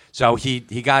knife. So he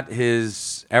got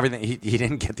his everything. He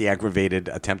didn't get the aggravated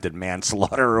attempted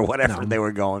manslaughter or whatever they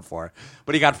were going for,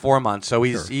 but he got 4 months. So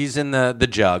he's in the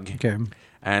jug. Okay.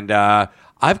 And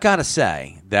I've got to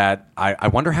say that I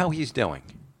wonder how he's doing.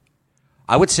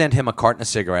 I would send him a carton of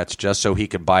cigarettes just so he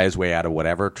could buy his way out of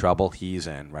whatever trouble he's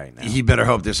in right now. He better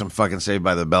hope there's some fucking Saved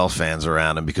by the Bell fans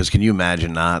around him, because can you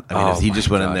imagine not? I mean, Oh, if he my just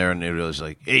went in God. there and it was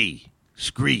like, hey,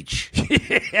 Screech.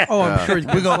 Oh, I'm sure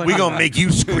We're gonna make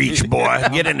you screech, boy.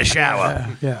 Get in the shower.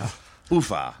 Yeah.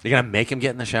 Oofa. You're gonna make him get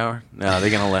in the shower? No, they're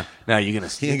gonna let. No, you're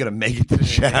gonna. He ain't gonna make it to the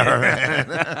shower,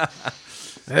 man.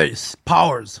 Hey,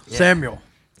 Powers, Samuel,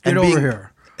 get And over being- here.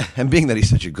 And being that he's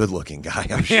such a good-looking guy,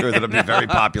 I'm sure that'll be very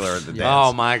popular at the dance.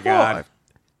 Oh my God!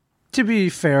 To be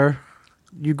fair,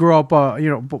 you grew up.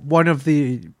 One of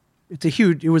the. It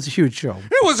was a huge show.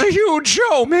 It was a huge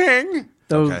show, Ming.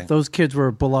 Those kids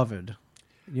were beloved.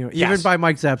 Even Yes. by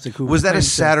Mike Zapsik. Who Was that a claimed to-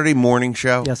 Saturday morning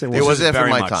show? Yes, it was. This It was is after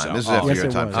very my much time. so. This is Oh, after yes, your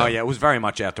it time. was. Oh yeah, it was very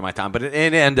much after my time, but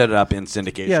it ended up in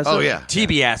syndication. Yeah, so- Oh, yeah.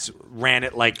 TBS ran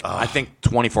it like I think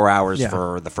 24 hours Yeah.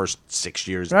 for the first 6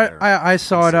 years. of Right, their I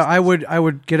saw it. existence. I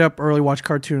would get up early, watch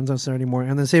cartoons on Saturday morning,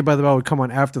 and then Saved by the Bell would come on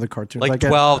after the cartoons. like I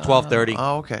get- 12:30.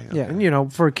 Oh, okay. Yeah,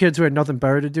 and for kids who had nothing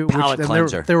better to do, Palate and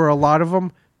cleanser. there were a lot of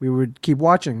them. We would keep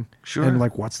watching. Sure. And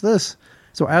like, what's this?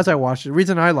 So as I watched it, the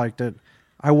reason I liked it,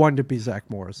 I wanted to be Zach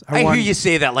Morris. I hear you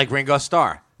say that like Ringo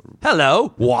Starr.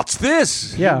 Hello, what's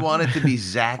this? Yeah. You wanted to be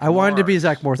Zach. I wanted to be Morris.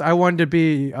 Zach Morris. I wanted to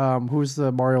be who's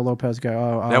the Mario Lopez guy?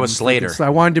 That was Slater. I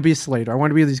wanted to be Slater. I wanted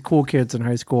to be these cool kids in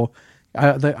high school.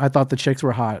 I thought the chicks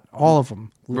were hot, all of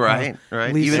them. Right.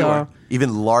 Lisa,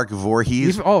 Even Lark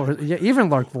Voorhees. even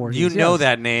Lark Voorhees. You know yes.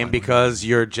 that name because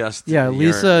you're just Yeah, you're-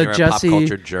 Lisa, you're a Jesse, pop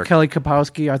culture jerk. Kelly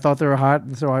Kapowski. I thought they were hot,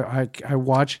 and so I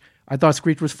watched. I thought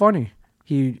Screech was funny.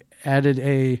 He added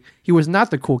he was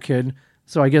not the cool kid,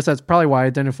 so I guess that's probably why I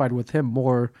identified with him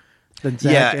more than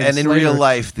Zach. Yeah, and in Slater. real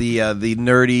life, the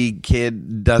nerdy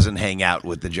kid doesn't hang out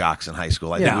with the jocks in high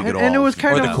school. I Yeah, think we could and all. it was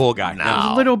kind or of the cool guy. It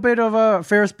was a little bit of a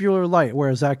Ferris Bueller light,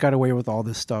 where Zach got away with all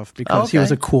this stuff because he Okay.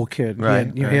 was a cool kid.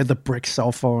 Right, He had the brick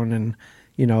cell phone, and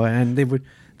and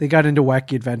they got into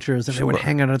wacky adventures, and they would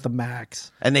hang out at the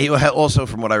Max. And they also,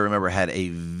 from what I remember, had a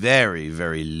very,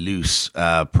 very loose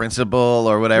principal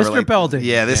or whatever. Mr. Belding.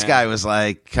 Yeah, this guy was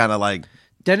kind of like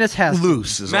Dennis Haskins.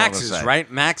 loose. Is all I'm Max's, saying.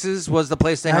 right? Max's was the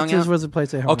place they hung Max's out. was the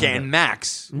place they hung Okay, out. and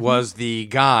Max was the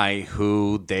guy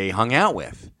who they hung out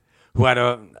with, who had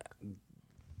a.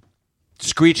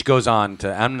 Screech goes on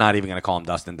to. I'm not even going to call him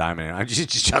Dustin Diamond. I'm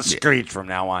just Screech from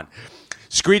now on.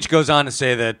 Screech goes on to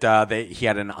say that he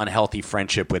had an unhealthy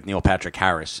friendship with Neil Patrick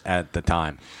Harris at the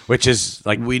time, which is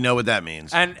like we know what that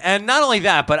means. And not only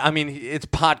that, but I mean, it's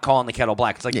pot calling the kettle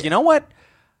black. It's like, you know what?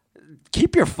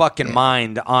 Keep your fucking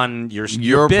mind on your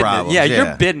business. problems.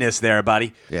 Your business there,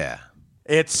 buddy. Yeah.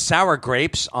 It's sour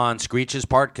grapes on Screech's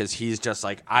part because he's just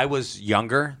like, I was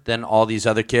younger than all these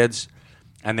other kids,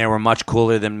 and they were much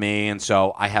cooler than me, and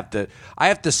so I have to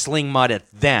sling mud at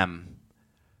them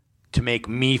to make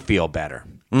me feel better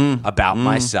about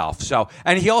myself. So,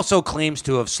 and he also claims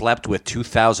to have slept with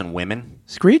 2,000 women.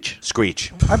 Screech?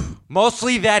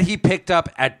 Mostly that he picked up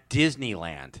at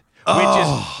Disneyland. Which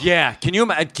is, yeah. Can you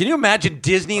imagine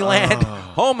Disneyland,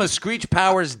 home of Screech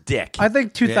Power's dick? I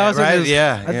think 2000 right? is.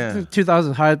 Yeah, I yeah. think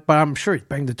 2000 high, but I'm sure he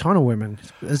banged a ton of women.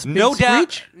 No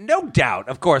doubt. No doubt.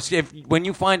 Of course, when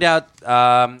you find out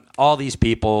all these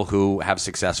people who have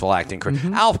successful acting careers,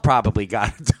 Alf probably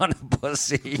got a ton of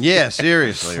pussy. Yeah,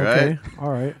 seriously, right? Okay, all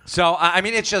right. So I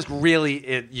mean, it's just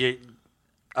really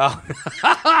Oh.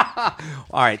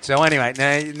 All right. So anyway,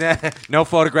 no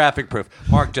photographic proof.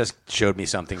 Mark just showed me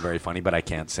something very funny, but I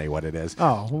can't say what it is.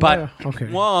 Oh, but okay.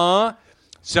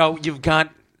 So you've got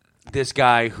this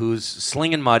guy who's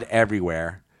slinging mud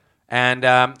everywhere, and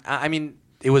I mean,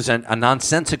 it was a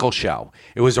nonsensical show.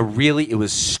 It was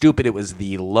stupid. It was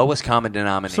the lowest common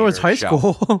denominator. So it's high show.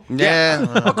 school. Yeah,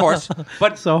 of course.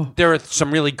 But there are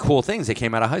some really cool things that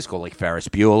came out of high school, like Ferris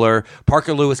Bueller,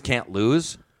 Parker Lewis Can't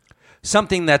Lose.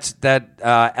 Something that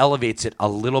elevates it a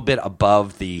little bit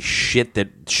above the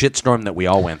shitstorm that we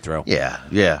all went through. Yeah.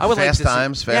 I would Fast like to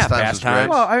Times. see, Fast Times. Fast was great. Times.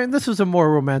 Well, I mean, this was a more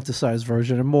romanticized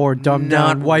version, a more dumbed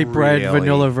Not down, white bread, really.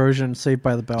 vanilla version, Saved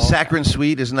by the Bell. Saccharine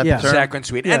Sweet, isn't that the term? Saccharine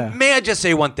Sweet. Yeah. And may I just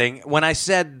say one thing? When I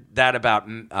said that about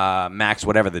Max,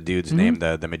 whatever the dude's name,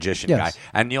 the magician Yes. guy,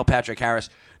 and Neil Patrick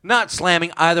Harris, not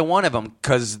slamming either one of them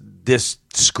because this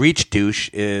Screech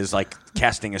douche is like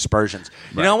casting aspersions.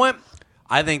 You know what?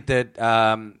 I think that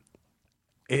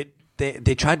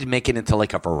they tried to make it into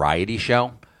like a variety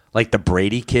show, like the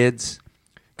Brady Kids,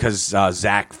 because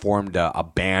Zach formed a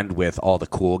band with all the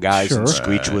cool guys, and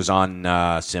Screech was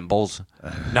on cymbals,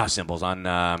 not cymbals, on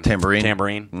Tambourine.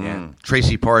 Tambourine, yeah.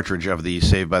 Tracy Partridge of the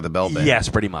Saved by the Bell band. Yes,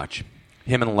 pretty much.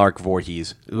 Him and Lark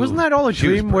Voorhees. Wasn't that all a she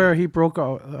was dream where he broke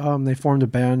off? They formed a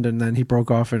band and then he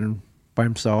broke off and by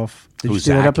himself. Did you Who's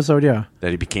see that Zach? episode? Yeah.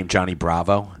 That he became Johnny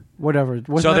Bravo. Whatever.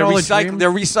 Wasn't So that all a dream?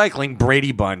 they're recycling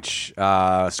Brady Bunch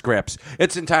scripts.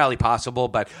 It's entirely possible,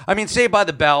 but I mean, Saved by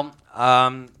the Bell.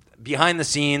 Behind the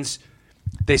scenes,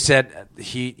 they said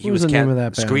he What was the name of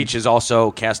that band? Screech is also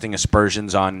casting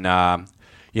aspersions on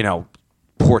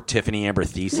poor Tiffany Amber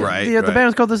Thiessen. Right. The band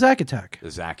is called the Zack Attack. The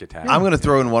Zack Attack. I'm going to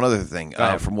throw in one other thing.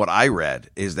 ahead. From what I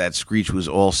read, is that Screech was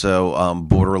also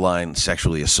borderline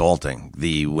sexually assaulting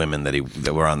the women that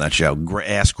were on that show,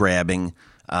 ass grabbing,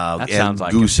 That and sounds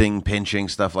like goosing, pinching,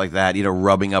 stuff like that.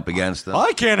 Rubbing up against them.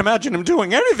 I can't imagine him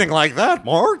doing anything like that,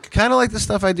 Mark. Kind of like the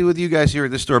stuff I do with you guys here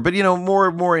at the store, but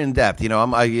more in depth.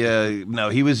 No,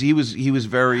 he was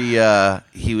very yeah.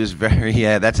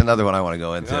 That's another one I want to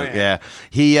go into. Oh, yeah.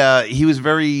 He was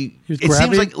very. was It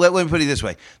seems grabby? like let me put it this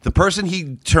way: the person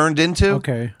he turned into,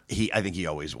 Okay. I think he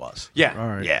always was. Yeah. All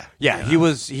right. Yeah. He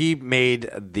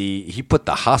put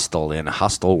the hostile in a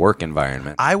hostile work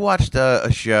environment. I watched a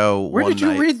show. Where one did you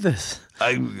night. read this?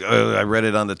 I read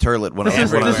it on the Turlet when This I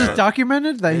is was this is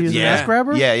documented that he's an ass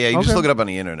grabber? Yeah. You just Okay. look it up on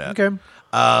the internet. Okay.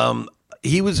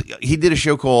 He did a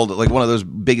show called like one of those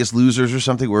Biggest Losers or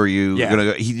something where you Yeah. gonna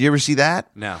go. Did you ever see that?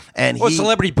 No. And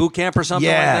Celebrity Boot Camp or something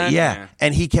like that? Yeah.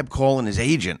 And he kept calling his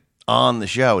agent on the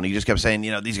show, and he just kept saying,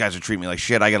 these guys are treating me like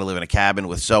shit. I got to live in a cabin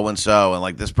with so and so, and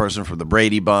like this person from the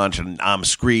Brady Bunch, and I'm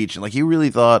Screech, and like he really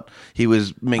thought he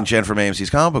was Ming Chen from AMC's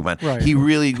Comic Book Man. Right. He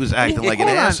really was acting like an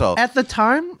Hold on. asshole. At that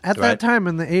time Right.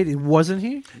 in the 80s, wasn't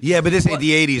he? Yeah, but this ain't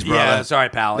the '80s, brother. Yeah, sorry,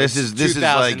 pal. This It's is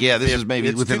like this is maybe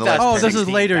it's within the last. 2016, this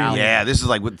is later, pal. Yeah, this is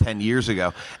like 10 years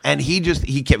ago. And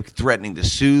he kept threatening to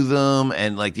sue them.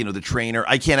 And like, the trainer,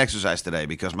 I can't exercise today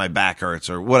because my back hurts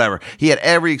or whatever. He had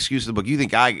every excuse in the book. You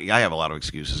think I have a lot of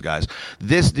excuses, guys.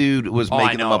 This dude was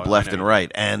making them up left and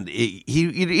right. And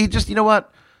he just, you know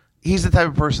what? He's the type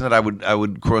of person that I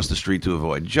would cross the street to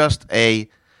avoid. Just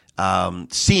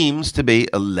seems to be,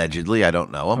 allegedly, I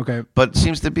don't know him. Okay. But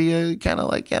seems to be a kind of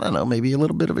like, I don't know, maybe a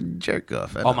little bit of a jerk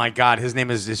off. Oh my God,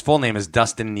 his full name is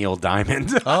Dustin Neil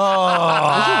Diamond.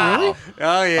 Oh. Really?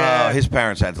 Oh yeah. His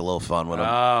parents had a little fun with him.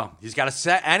 Oh, he's got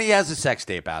and he has a sex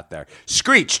tape out there.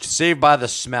 Screeched, Saved by the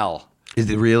Smell. Is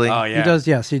it really? Oh yeah. He does.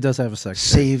 Yes, he does have a sex.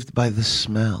 Saved by the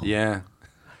smell. Yeah.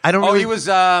 I don't Oh, really. he was.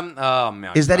 Oh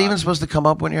man. Is that even supposed to come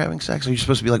up when you're having sex? Are you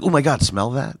supposed to be like, oh my God, smell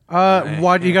that?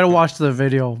 You got to watch the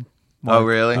video. Oh,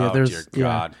 really? Yeah, Oh there's dear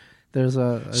God. There's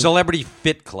a Celebrity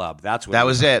Fit Club. That's what That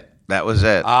was it. That was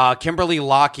it. Kimberly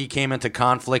Lockie came into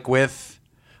conflict with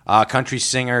country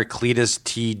singer Cletus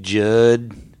T.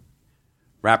 Judd,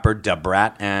 rapper Da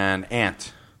Brat, and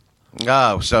Ant.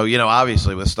 Oh, so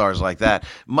obviously with stars like that,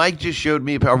 Mike just showed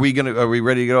me. Are we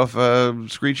ready to get off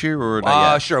Screech here or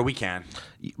not yet? Sure, we can.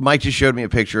 Mike just showed me a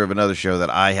picture of another show that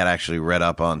I had actually read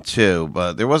up on too,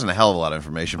 but there wasn't a hell of a lot of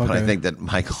information. But I think that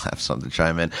Mike will have something to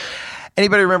chime in.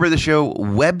 Anybody remember the show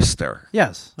Webster?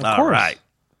 Yes, of All course. right.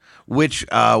 Which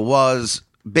was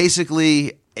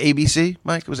basically ABC,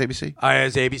 Mike? It was ABC? It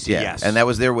was ABC, yes. And that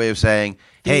was their way of saying,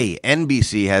 hey,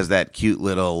 NBC has that cute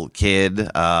little kid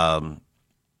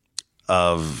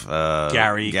of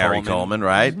Gary Coleman,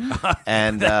 right?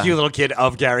 And that cute little kid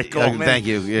of Gary Coleman. Thank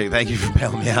you. Yeah, thank you for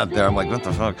bailing me out there. I'm like, what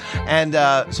the fuck? And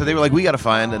so they were like, we got to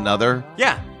find another.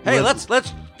 Yeah. Hey, let's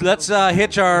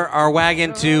hitch our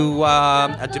wagon to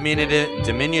a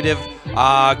diminutive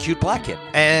cute black kid.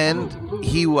 And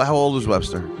how old was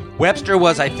Webster? Webster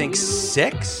was, I think,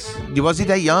 6. Was he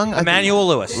that young? Emmanuel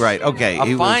Lewis. Right, okay.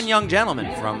 A fine young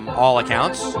gentleman from all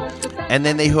accounts. And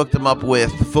then they hooked him up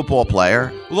with a football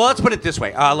player. Well, let's put it this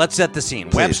way. Let's set the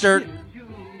scene. Please. Webster,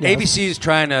 ABC is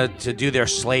trying to do their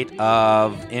slate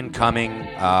of incoming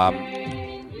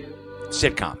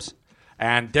sitcoms.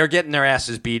 And they're getting their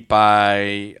asses beat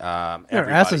by Their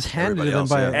asses handed to them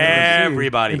by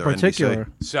everybody. in particular.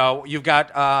 So you've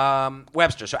got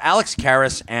Webster. So Alex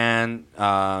Karras and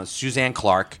Suzanne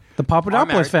Clark. The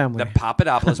Papadopoulos family. The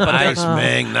Papadopoulos. But Nice,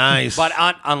 Ming, nice. But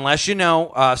unless you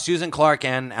know, Susan Clark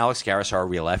and Alex Karras are a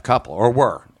real life couple, or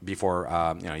were before.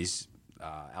 Alex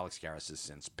Karras has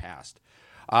since passed.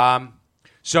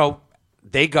 So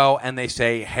they go and they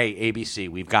say, "Hey, ABC,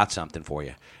 we've got something for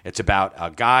you. It's about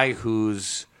a guy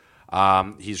who's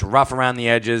he's rough around the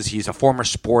edges. He's a former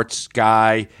sports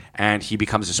guy, and he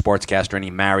becomes a sportscaster, and he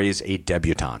marries a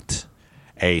debutante,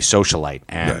 a socialite,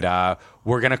 and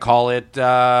we're gonna call it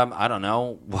I don't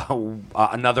know,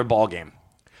 another ball game.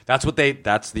 That's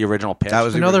the original pitch. That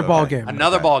was Another ball game.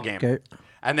 Another ball game. Okay.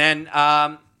 And then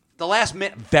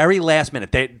the very last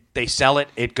minute, they sell it.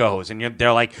 It goes, and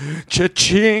they're like,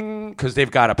 cha-ching, because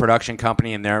they've got a production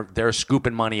company, and they're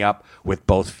scooping money up with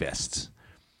both fists,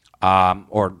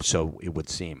 or so it would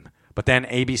seem. But then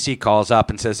ABC calls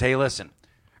up and says, "Hey, listen,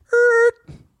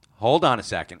 hold on a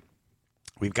second.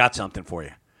 We've got something for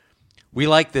you. We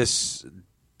like this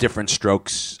different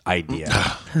strokes idea.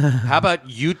 How about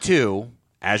you two,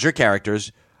 as your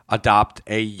characters, adopt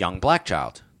a young black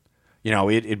child?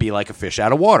 It'd be like a fish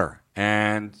out of water."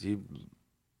 And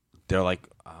they're like,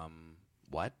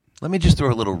 what? Let me just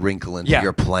throw a little wrinkle into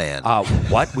your plan.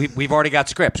 What? We've already got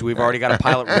scripts. We've already got a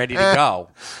pilot ready to go.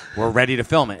 We're ready to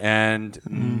film it. And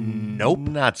nope.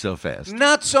 Not so fast.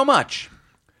 Not so much.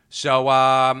 So,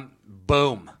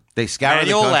 boom. They scour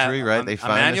the country, right? They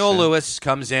find Emmanuel this, Lewis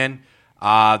comes in.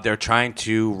 They're trying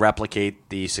to replicate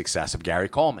the success of Gary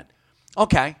Coleman.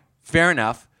 Okay, fair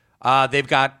enough. They've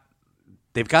got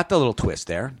the little twist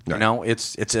there. Right.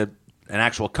 It's an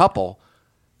actual couple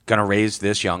gonna raise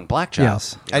this young black child.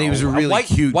 Yes. And he was a really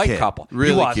cute white kid. couple.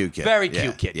 Really He was. cute kid. Very Yeah,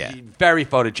 cute kid. yeah. Very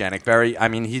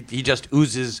photogenic. He just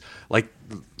oozes like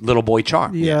little boy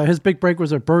charm. Yeah, his big break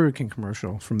was a Burger King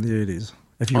commercial from the 80s,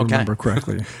 if you remember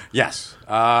correctly. Yes.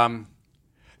 Then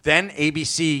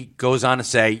ABC goes on to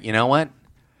say, you know what?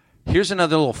 Here's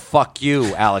another little fuck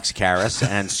you, Alex Karras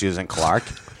and Susan Clark.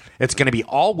 It's going to be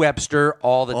all Webster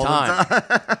all the time.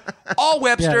 All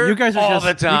Webster You guys are all just,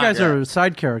 the time. You guys are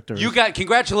side characters.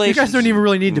 Congratulations. You guys don't even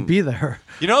really need to be there.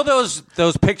 You know those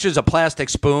pictures of plastic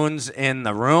spoons in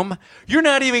the room? You're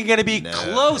not even going to be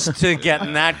close to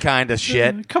getting that kind of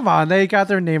shit. Come on, they got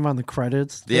their name on the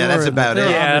credits. Yeah, that's about it.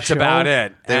 Yeah, that's about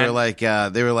it. They were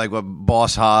like what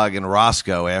Boss Hogg and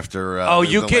Roscoe after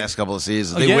the last couple of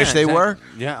seasons. They wish they were.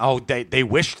 Yeah. Oh, they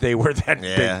wished they were that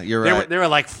big. Yeah, you're right. They were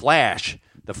like Flash,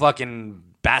 the fucking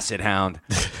Basset Hound.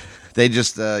 They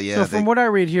just So from what I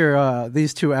read here,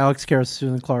 these two, Alex Karras and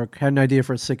Susan Clark, had an idea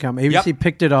for a sitcom. ABC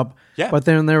picked it up, but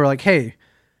then they were like, "Hey,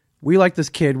 we like this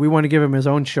kid. We want to give him his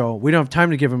own show. We don't have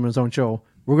time to give him his own show.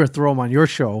 We're going to throw him on your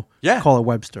show. Call it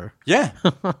Webster." Yeah.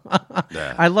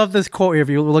 I love this quote here. If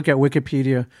you look at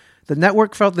Wikipedia, the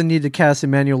network felt the need to cast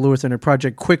Emmanuel Lewis in a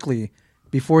project quickly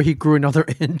before he grew another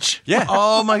inch. Yeah.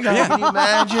 Oh my God! Can you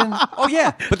imagine? Oh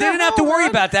yeah, but they didn't have to worry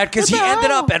about that because he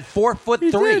ended up at 4'3".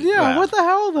 He did, yeah. Wow. What the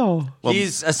hell, though?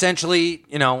 He's essentially,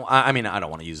 I mean, I don't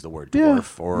want to use the word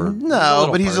dwarf or no,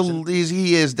 but person.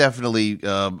 he is definitely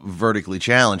vertically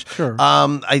challenged. Sure.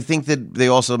 I think that they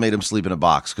also made him sleep in a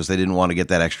box because they didn't want to get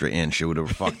that extra inch. It would have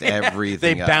fucked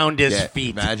everything. They up. bound his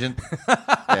feet. Imagine.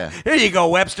 Here you go,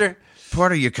 Webster.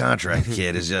 part of your contract,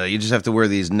 kid, is you just have to wear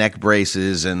these neck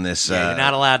braces and this. You're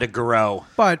not allowed to grow.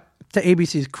 But to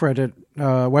ABC's credit,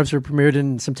 Webster premiered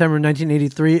in September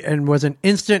 1983 and was an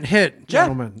instant hit,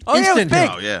 gentlemen. Oh, yeah, it was Instant big.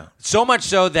 hit. Oh, yeah. So much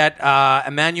so that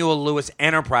Emmanuel Lewis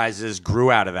Enterprises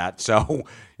grew out of that. So,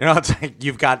 it's like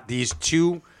you've got these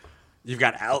two. You've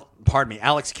got,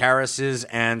 Alex Karras's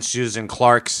and Susan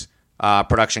Clark's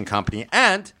production company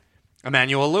and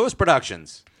Emmanuel Lewis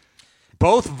Productions,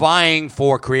 both vying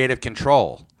for creative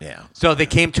control. Yeah. So they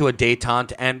came to a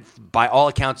detente, and by all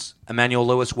accounts, Emmanuel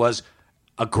Lewis was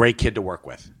a great kid to work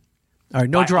with. All right,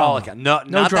 no By drama. all accounts. Not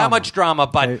drama. that much drama,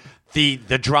 but Right. the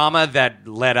drama that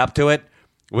led up to it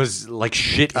was like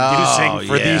shit-inducing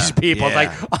for yeah, these people. yeah.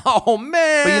 Like, oh,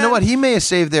 man. But you know what? He may have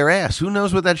saved their ass. Who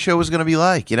knows what that show was going to be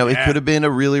like? It could have been a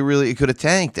really, really. It could have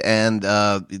tanked, and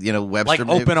Webster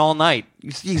Like open all night.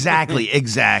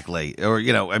 Exactly. Or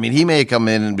he may have come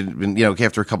in and been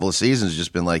after a couple of seasons,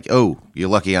 just been like, "Oh, you're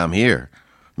lucky I'm here,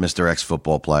 Mr. X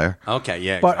football player." Okay,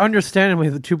 yeah. But understandably,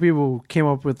 the two people who came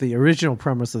up with the original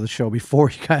premise of the show before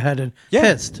he got ahead and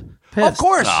pissed. Of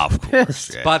course.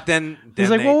 Pissed. Yeah. But then He's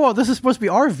like, they- whoa, this is supposed to be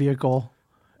our vehicle.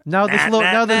 Now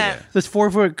this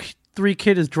 4'3"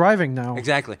 kid is driving now.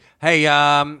 Exactly. Hey,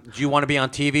 do you want to be on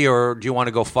TV or do you want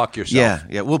to go fuck yourself?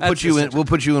 Yeah. We'll That's put you in. essentially- We'll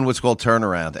put you in what's called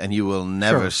turnaround, and you will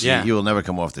never see. Yeah. You will never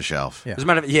come off the shelf. Yeah. As a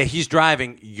matter of he's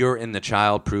driving. You're in the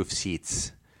child-proof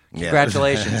seats. Yeah.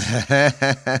 Congratulations.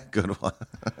 Good one.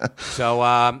 So,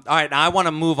 all right, now I want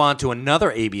to move on to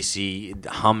another ABC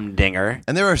humdinger.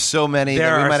 And there are so many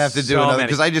There that we are might have to do so another many.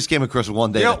 because I just came across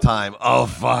one day You know- at a time. Oh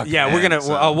fuck! Yeah, man. we're gonna.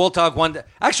 So- We'll talk one day.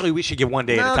 Actually, we should give one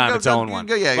day at No, a time go- its go- own one.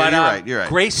 go- yeah, But, you're right, you're right.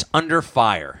 Grace Under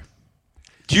Fire.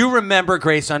 Do you remember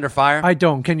Grace Under Fire? I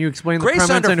don't. Can you explain the Grace premise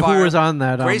Under and Fire- who was on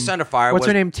that? Grace Under Fire What's her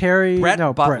was name? Terry? Brett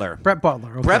no, Butler. Brett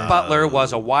Butler. Okay. Brett Butler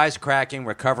was a wisecracking,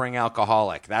 recovering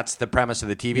alcoholic. That's the premise of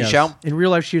the TV Yes. show. In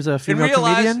real life, she was a In female real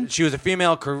comedian. life, she was a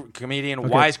female comedian,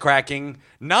 wisecracking,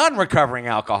 non-recovering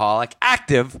alcoholic,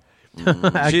 active.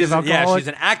 Active She's alcoholic. she's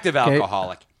an active Okay.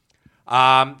 alcoholic.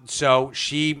 So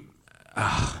she,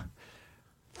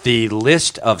 the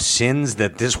list of sins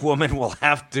that this woman will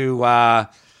have to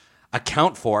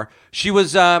account for. She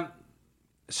was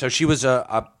she was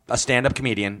a stand-up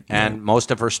comedian, and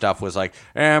most of her stuff was like,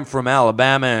 I'm from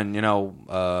Alabama, and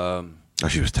Oh,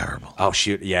 she was terrible. oh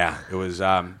shoot, yeah, it was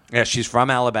she's from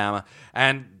Alabama,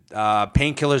 and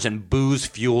painkillers and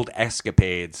booze-fueled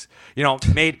escapades.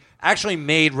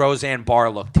 Made Roseanne Barr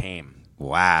look tame.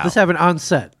 Wow. This happened on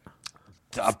set.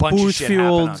 A bunch of shit happened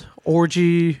on- Booze-fueled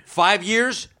orgy. 5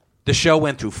 years, the show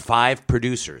went through 5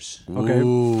 producers.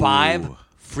 Okay. 5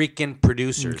 freaking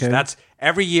producers. Okay. That's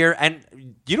every year, and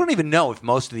you don't even know if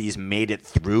most of these made it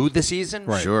through the season.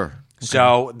 Sure.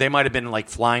 So they might have been like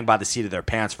flying by the seat of their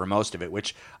pants for most of it,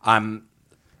 which I'm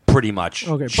pretty much.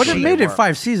 Okay, but sure it they made it were.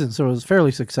 5 seasons, so it was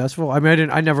fairly successful. I mean,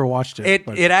 I never watched it.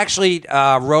 but- It actually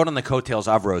rode on the coattails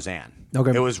of Roseanne.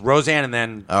 Okay. It was Roseanne and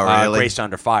then Oh, really? Grace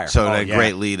Under Fire. So Oh, a yeah.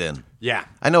 great lead-in. Yeah.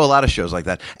 I know a lot of shows like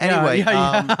that. Anyway,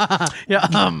 yeah.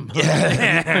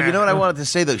 you know what I wanted to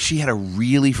say though? She had a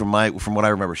really, from what I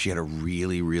remember, she had a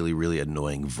really, really, really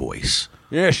annoying voice.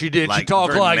 Yeah, she did. She Like,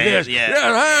 talked very like mad, this. yeah.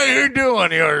 How you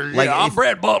doing here? Like, I'm if-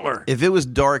 Brett Butler. If it was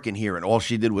dark in here and all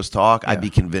she did was talk, I'd be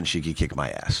convinced she could kick my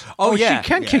ass. Oh, yeah. She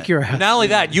can kick your ass. Not only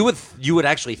that, you would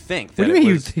actually think that What do you mean it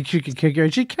you was, think she can kick your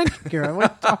ass? She can kick your ass. What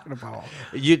are you talking about?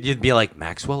 you'd be like,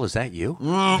 Maxwell, is that you?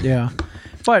 Yeah.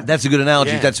 But That's a good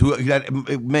analogy. Yeah. That's who.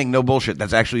 Ming, no bullshit.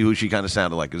 That's actually who she kind of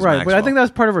sounded like. right, but I Maxwell. think that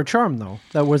was part of her charm, though.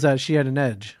 That was that she had an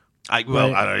edge. I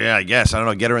Right. I guess I don't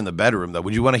know. Get her in the bedroom though.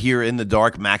 Would you want to hear in the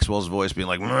dark Maxwell's voice being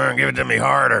like, "Give it to me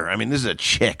harder"? I mean, this is a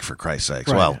chick for Christ's sakes.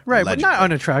 Right, Well, right, but not allegedly.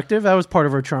 unattractive. That was part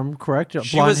of her charm, correct?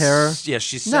 She Blonde was, hair. Yeah,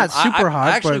 she's not super hot.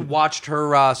 I actually but watched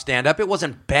her stand up. It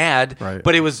wasn't bad, Right.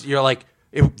 but it was. You're like,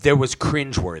 there was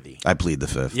cringeworthy. I plead the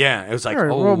fifth. Yeah, it was like, All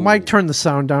right, oh, well, Mike turned the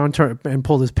sound down and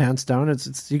pulled his pants down.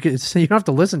 You don't have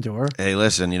to listen to her. Hey,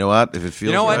 listen. You know what? If it feels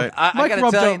You know what? right, I Mike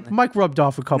gotta tell you. Mike rubbed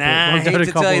off a couple. Nah, I rubbed out hate a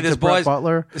to couple tell you this, Brett boys.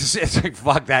 Butler. It's like,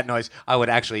 fuck that noise. I would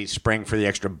actually spring for the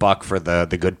extra buck for the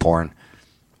good porn.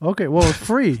 Okay, well, it's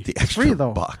free. The extra free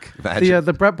though. buck. Imagine.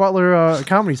 The Brett Butler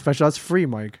comedy special. That's free,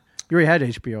 Mike. You already had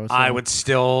HBO. So. I would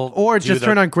still or do just the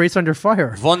turn on Grace Under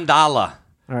Fire. Vondala.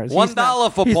 All right, so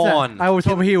 $1 for he's not- porn. I was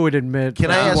hoping he would admit. Can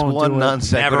but I he ask won't one do it. non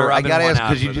sequitur? Never I rubbing gotta one ask out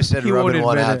because you with just said He rubbing won't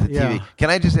one admit out to it, yeah. TV. Can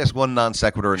I just ask one non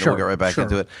sequitur and Sure, then we'll get right back sure.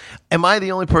 into it? Am I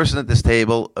the only person at this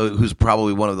table who's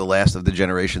probably one of the last of the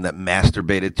generation that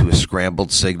masturbated to a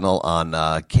scrambled signal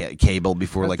on cable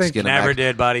before I like think- Skinamax? Never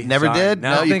did, buddy. Never Sorry. did?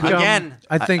 No, you think, couldn't? again.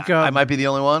 I think I might be the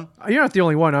only one. You're not the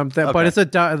only one. But Okay. it's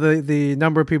the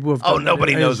number of people who have. Oh, done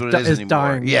nobody it knows what it is anymore.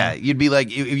 Dying. Yeah, you'd be like,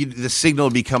 the signal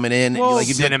would be coming in. Well, and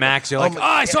you'd be like, Cinemax, you're like, oh,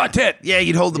 I saw a tit. yeah,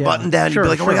 you'd hold the Yeah. button down. Sure, you'd be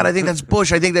like, oh my sure. god, I think that's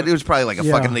Bush. I think that it was probably like a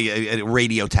Yeah. fucking a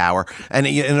radio tower, and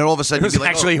then all of a sudden It was you'd be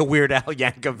like, actually a Weird Al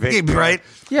Yankovic. oh, right.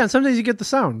 Yeah, and sometimes you get the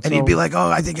sound. And so- you'd be like, "Oh,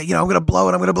 I think I'm going to blow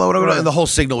it. I'm going to blow it." And the whole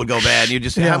signal would go bad. And you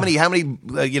just Yeah. how many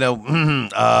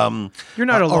You're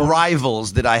not alone.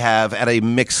 arrivals did I have at a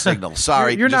mixed signal?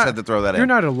 Sorry, You're just not, had to throw that You're in.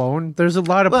 not alone. There's a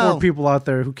lot of Well- poor people out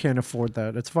there who can't afford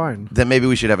that. It's fine. Then maybe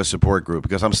we should have a support group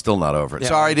because I'm still not over it. Yeah.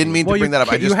 Sorry, I didn't mean to bring that up.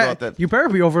 I can't- just you thought that. you better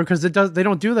be over because they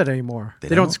don't do that anymore. They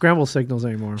don't don't? scramble signals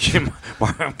anymore.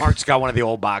 Mark's got one of the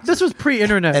old boxes. This was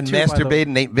pre-internet And too, by the way.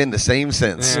 masturbating ain't been the same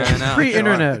since. Yeah, I know.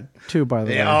 Pre-internet too, by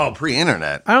the way. Oh,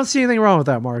 pre-internet. I don't see anything wrong with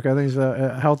that, Mark. I think it's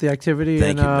a healthy activity,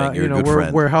 Thank and you, Ben. You're a good we're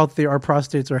friend. we're healthy. Our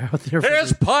prostates are healthier.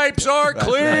 His pipes are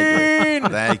clean.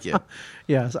 Thank you.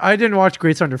 Yes, I didn't watch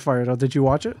Greats Under Fire though. Did you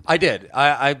watch it? I did.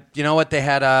 I you know what? They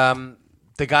had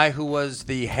the guy who was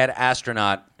the head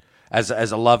astronaut as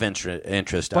a love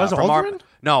interest. Buzz from Aldrin?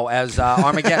 No, as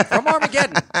Armageddon. From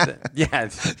Armageddon. Yeah,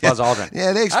 it's Buzz Aldrin.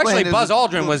 Yeah, they explained Actually, it. Buzz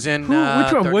Aldrin was in. Which one?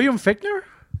 30 William Fichtner?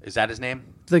 Is that his name?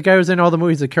 The guy who's in all the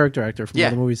movies, the character actor from Yeah.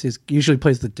 all the movies. He usually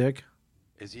plays the dick.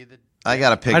 Is he the? I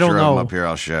got a picture don't of him know. up here.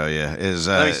 I'll show you.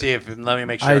 Let me see if. Let me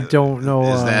make sure. I don't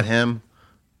know. Is that him?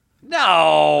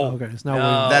 No. Okay, it's not No.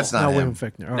 William. That's not him. William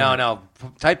Fichtner. All No, right. no.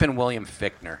 Type in William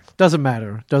Fichtner. Doesn't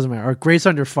matter. Doesn't matter. All right, Grace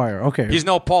Under Fire. Okay. He's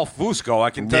no Paul Fusco. I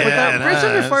can tell Yeah, you that. no, Grace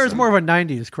Under that's Fire is some- more of a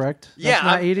 '90s, correct? Yeah, That's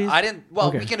not I'm- '80s. I didn't. Well,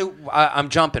 Okay. we can. Do, I'm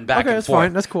jumping back Okay, and that's forth.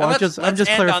 fine. That's cool. And I'm let's just end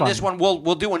clarifying. On this clarifying. one,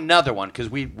 we'll do another one because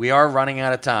we are running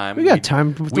out of time. We got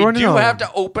time. We Throw in do another have one.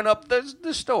 to open up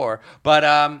the store, but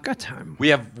Got time. we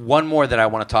have one more that I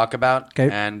want to talk about. 'Kay.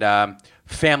 And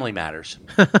Family Matters,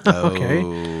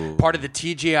 Okay. part of the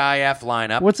TGIF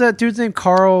lineup. What's that dude's name?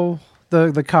 Carl,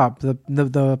 the cop,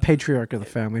 the patriarch of the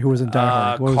family, who was in Die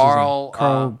Hard. What was his name?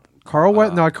 Carl. Carl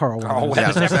What? Not Carl. Carl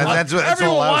Weathers. Weathers. Yeah, that's all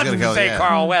Everyone I was wanted gonna to go, say yeah.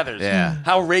 Carl Weathers. Yeah.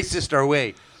 How racist are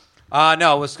we?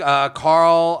 No, it was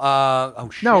Carl. Oh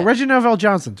shit. No, Reginald Vell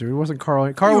Johnson, dude. It wasn't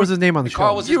Carl. Carl was his name on the show.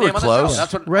 Carl was his You were name on the close. show.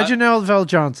 That's what Reginald Vell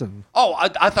Johnson.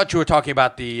 I thought you were talking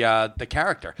about the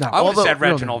character. No, I would have although- said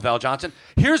real Reginald Vell Johnson.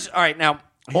 Here's all right now.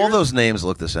 All those names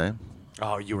look the same.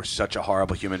 Oh, you were such a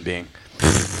horrible human being.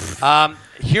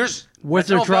 Here's Was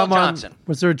there Reginald Vell drama? Johnson.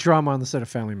 Was there drama on the set of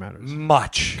Family Matters?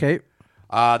 Much. Okay.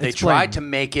 They Explain. tried to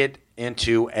make it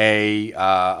into a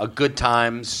Good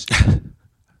Times.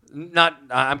 Not,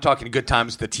 I'm talking Good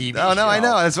Times, the TV. Oh, no, I show.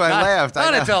 know. That's why I Not- laughed. I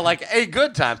Not know. until like a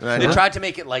Good Times. I They know. tried to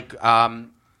make it like a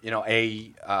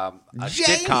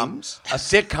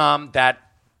sitcom that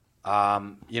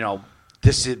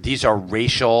these are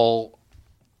racial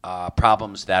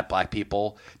problems that black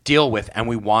people deal with, and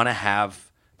we want to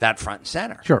have that front and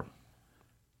center. Sure.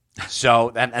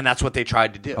 So, and that's what they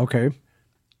tried to do. Okay.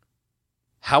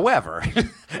 However,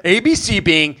 ABC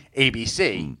being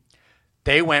ABC,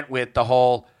 they went with the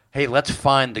whole, hey, let's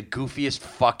find the goofiest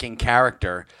fucking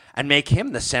character and make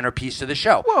him the centerpiece of the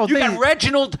show. Well, you they- got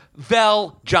Reginald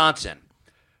Vell Johnson,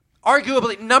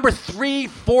 arguably number 3,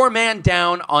 4-man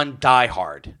down on Die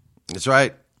Hard. That's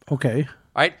right. Okay.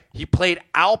 Right? He played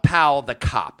Al Powell, the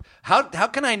cop. How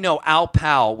can I know Al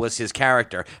Powell was his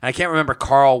character? And I can't remember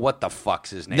Carl, what the fuck's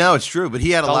his name? No, it's true, but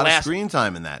he had a The lot last- of screen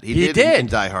time in that. He He did. in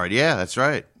Die Hard. Yeah, that's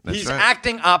right. That's He's right.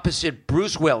 acting opposite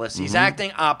Bruce Willis. He's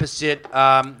acting opposite...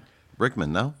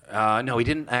 Rickman, no? no, he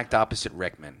didn't act opposite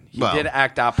Rickman. He Well- did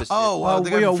act opposite... the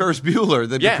guy from Ferris Bueller,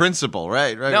 the Yeah. principal,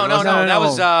 right? Right. No, Wasn't that it?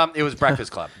 was it was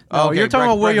Breakfast Club. No, Okay, you're talking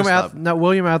about William Breakfast Club. Not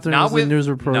William Atherton Not was with- the news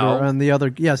reporter, no. and the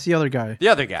other guy. The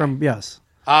other guy. From yes.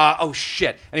 Oh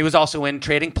shit! And he was also in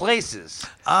Trading Places.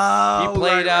 Oh, He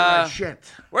played. right, shit.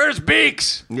 Where's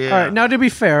Beaks? Yeah. All right. Now, to be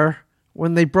fair,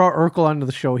 when they brought Urkel onto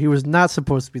the show, he was not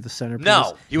supposed to be the centerpiece.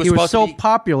 No, he was He was supposed to so be-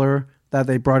 popular that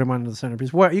they brought him onto the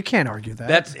centerpiece. What? You can't argue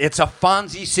that. It's a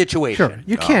Fonzie situation. sure.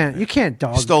 You can't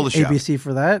dog Stole the show. ABC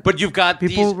for that. But you've got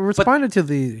people these, responded to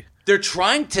the They're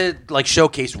trying to like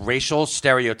showcase racial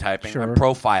stereotyping Sure. and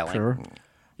profiling. Sure.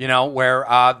 You know, where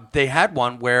they had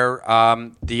one where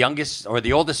the youngest or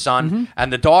the oldest son Mm-hmm.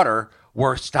 and the daughter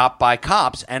were stopped by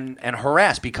cops and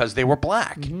harassed because they were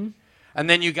black. Mm-hmm. And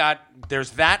then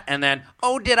there's that, and then,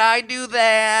 oh, did I do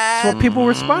that? That's what people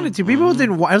responded to. People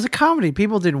didn't want, it was a comedy.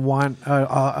 People didn't want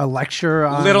a lecture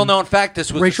on Little known fact,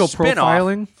 this was racial a spin-off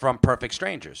profiling. from Perfect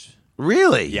Strangers.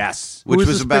 Really? Yes. Which Who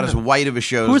was the about as spin-off? white of a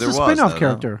show Who as was there the was. spin-off though, no?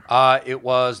 character? It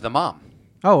was the mom.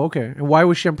 Oh, okay. And why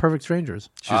was she on Perfect Strangers?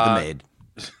 She was the maid.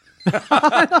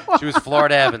 She was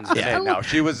Florida Evans. No,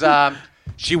 she was.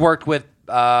 She worked with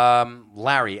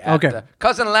Larry. At Okay.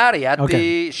 Cousin Larry at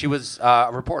Okay. She was a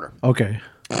reporter. Okay.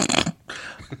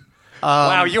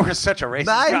 Wow, you were such a racist.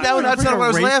 guy. No, that's not what I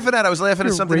was Race- laughing at. I was laughing at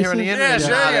You're something here on the racist? internet. Yeah,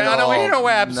 sure, Not yeah, at on the all.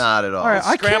 interwebs. Not at all. All right,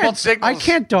 Scrambled I signals.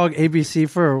 can't dog ABC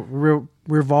for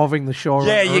revolving the show.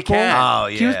 Yeah, around you Urkel. can. Oh,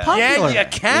 He was yeah. popular. Yeah, you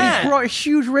can. He brought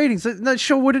huge ratings. That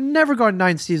show would have never gone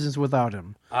 9 seasons without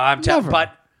him. I'm telling, Never.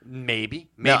 but maybe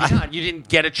No, not. You didn't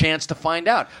get a chance to find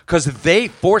out because they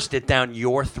forced it down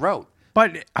your throat.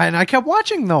 And I kept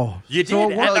watching though. You did, So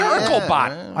it and the was- Urkel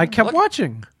bot. I kept Look-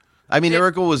 watching. I mean,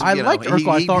 Urkel was. I you know, liked Urkel.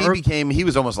 I thought he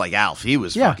was almost like Alf. He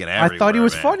was Yeah, fucking everywhere. I thought he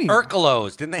was man. funny.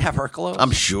 Urkelos. Didn't they have Urkelos?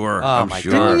 I'm sure. Oh, I'm my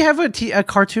sure. God. Didn't he have a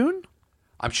cartoon?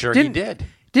 I'm sure Didn't- he did.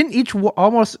 Didn't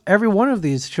almost every one of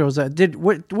these shows that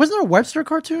wasn't there a Webster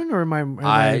cartoon or did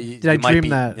I It might dream be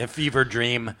that? a fever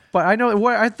dream? But I know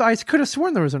I could have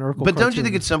sworn there was an Urkel. But don't you cartoon.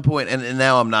 think at some point, and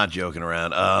now I'm not joking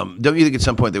around, don't you think at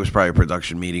some point there was probably a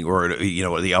production meeting or,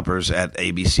 the uppers at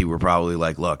ABC were probably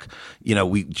like, look,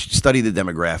 we study the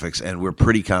demographics and we're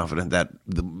pretty confident that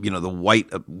the white,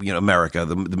 America,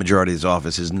 the majority of this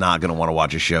office is not going to want to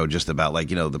watch a show just about the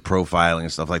profiling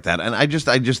and stuff like that. And I just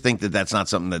think that that's not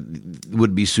something that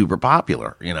would be super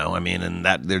popular, and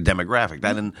that their demographic.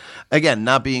 That, and again,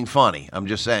 not being funny, I'm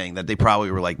just saying that they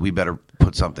probably were like, we better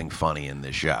put something funny in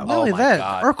this show. Not only my that,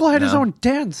 God. Urkel had his No. own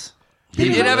dance. He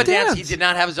did have a dance. dance. He did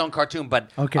not have his own cartoon, but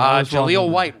Okay, I was wrong Jaleel on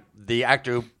that. White, the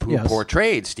actor who Yes.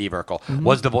 portrayed Steve Urkel,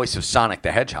 was the voice of Sonic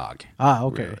the Hedgehog. Ah,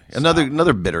 okay.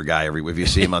 Another bitter guy. If you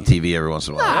see him on TV every once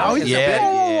in a while, he's a bit-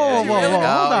 Whoa, whoa, hold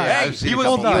on. Hey, I've seen he a was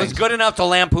couple he was things. good enough to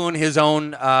lampoon his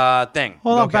own thing.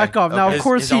 Hold on, Okay, back off. Now, okay. of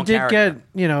course, His he own did character.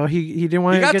 get, he didn't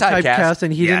want He to got get typecast. typecast,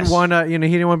 and he Yes. didn't want to, he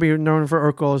didn't want to be known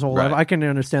for Urkel his whole life. Right. I can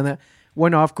understand that.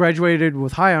 Went off, graduated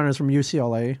with high honors from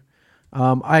UCLA.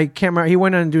 I can't remember. He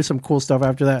went on and do some cool stuff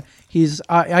after that. He's,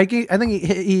 I think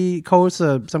he hosts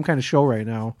some kind of show right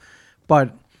now,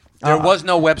 but. There was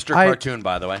no Webster I- cartoon,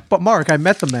 by the way. But Mark, I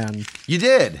met the man. You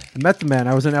did, I met the man.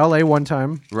 I was in LA one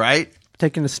time right?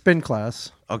 taking a spin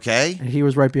class, Okay. and he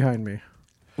was right behind me.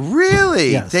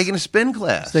 Really? Yes. Taking a spin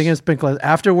class. Taking a spin class.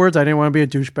 Afterwards, I didn't want to be a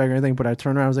douchebag or anything, but I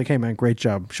turned around. I was like, "Hey, man, great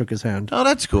job." Shook his hand. Oh,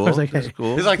 that's cool. I was like, that's hey.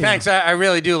 cool. He's like, thanks. I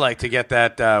really do like to get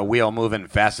that wheel moving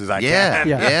fast as I Yeah, can.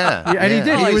 yeah. And he yeah.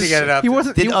 did. I He like was. to get it up He to-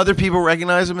 wasn't. Did he- other people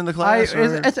recognize him in the class? or-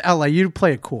 it's LA. You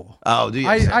play it cool. Oh, do you?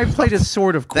 I played it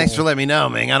sort of cool. Thanks for letting me know,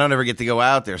 man. I don't ever get to go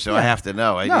out there, so I have to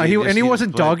know. No, he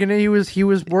wasn't dogging it. He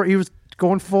was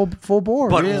going full bore.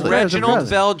 But Really. I was Reginald impressed.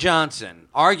 Vell Johnson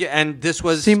and this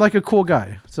was. seemed like a cool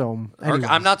guy. So anyways.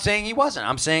 I'm not saying he wasn't.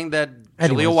 I'm saying that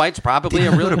Anyways. Jaleel White's probably Did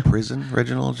a he go real. to prison,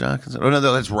 Reginald Johnson? Oh no,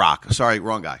 that's Rock. Sorry,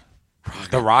 wrong guy.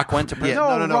 The Rock went to prison.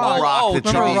 Yeah, no, Rock. Rock. Oh, the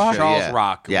Charles- TV show, Charles yeah.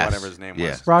 Rock, or Yes. whatever his name was.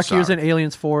 Yeah. Rocky was Sorry. in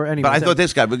Aliens 4. Anyway, But I thought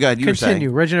this guy. But go ahead. You were saying. continue.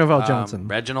 Reginald Vell Johnson.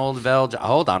 Reginald Vell.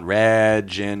 Hold on,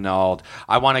 Reginald.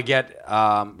 I want to get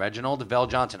Reginald Vell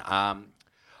Johnson. I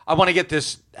want to get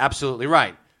this absolutely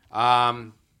right.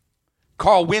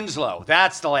 Carl Winslow.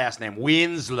 That's the last name.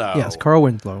 Winslow. Yes, Carl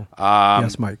Winslow.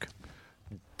 Yes, Mike.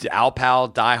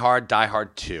 Alpal, Die Hard, Die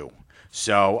Hard 2.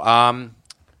 So,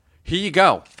 here you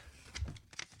go.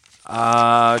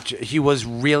 He was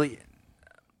really...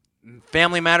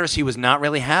 Family Matters he was not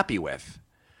really happy with.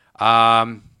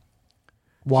 Why?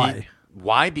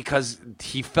 Why? Because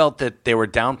he felt that they were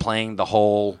downplaying the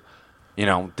whole...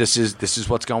 this is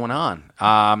what's going on.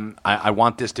 I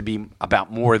want this to be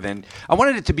about more than... I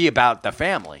wanted it to be about the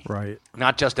family. Right.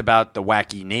 Not just about the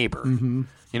wacky neighbor. Mm-hmm.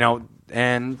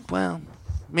 And, well,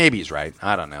 maybe he's right.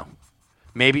 I don't know.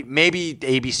 Maybe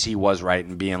ABC was right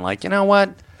in being like, you know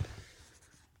what?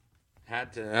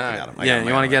 Had to...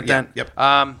 you want to get that? Yep.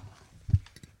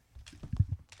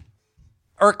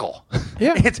 Urkel.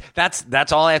 Yeah.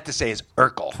 That's all I have to say is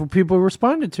Urkel. Who people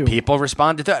responded to. People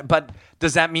responded to it. But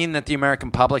does that mean that the American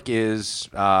public is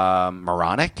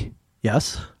moronic?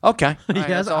 Yes. Okay. All right, Yes,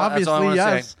 that's all I obviously, wanna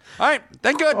yes. say. All right.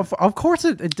 Then good. Of course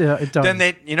it does.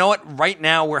 Then you know what? Right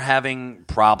now we're having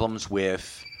problems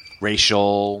with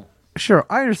racial... Sure,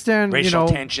 I understand, Racial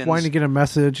tensions. wanting to get a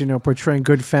message, portraying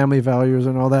good family values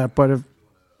and all that, but if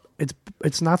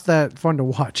it's not that fun to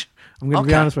watch. I'm going to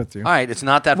be honest with you. All right. It's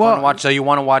not that Well, fun to watch, so you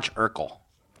want to watch Urkel.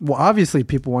 Well, obviously,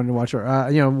 people wanted to watch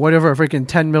her. Whatever, freaking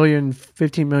 10 million,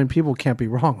 15 million people can't be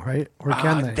wrong, right? Or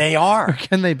can they? They are. Or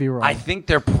can they be wrong? I think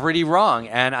they're pretty wrong,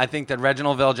 and I think that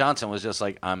Reginald VelJohnson was just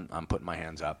like, I'm putting my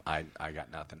hands up. I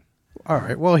got nothing. All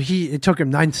right. Well, it took him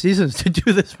 9 seasons to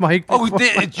do this, Mike. Oh,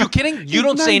 you kidding? You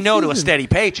don't say no to a steady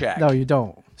paycheck. No, you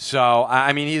don't. So,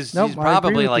 I mean, he's Nope, I probably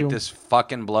agree with like you. this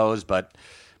fucking blows, but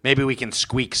maybe we can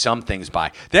squeak some things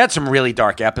by. They had some really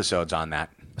dark episodes on that.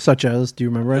 Such as, do you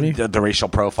remember any? The racial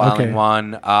profiling Okay.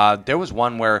 one. There was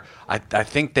one where I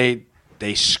think they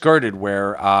skirted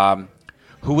where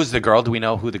who was the girl? Do we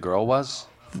know who the girl was?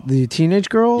 The teenage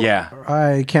girl? Yeah.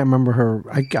 I can't remember her.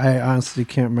 I honestly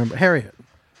can't remember. Harriet.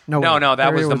 No, wait. that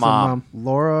Harriet was the mom.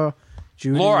 Laura,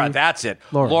 Judy. Laura, that's it.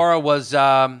 Laura was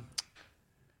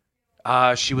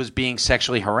she was being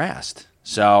sexually harassed.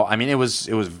 So I mean, it was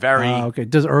very Okay.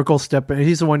 Does Urkel step in?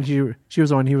 He's the one she was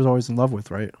the one he was always in love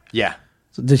with, right? yeah.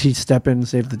 So did he step in and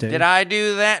save the day? Did I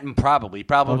do that? Probably.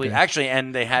 Okay. Actually,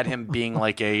 and they had him being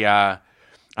like a.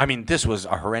 I mean, this was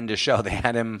a horrendous show. They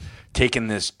had him taking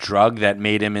this drug that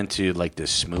made him into like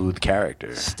this smooth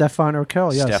character. Stefan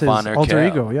Urkel, yes. Stefan his Urkel. alter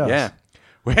ego, yes. Yeah.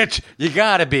 Which you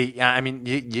gotta be. I mean,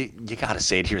 you gotta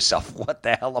say to yourself, "What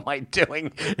the hell am I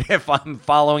doing if I'm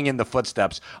following in the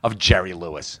footsteps of Jerry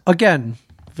Lewis?" Again,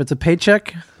 if it's a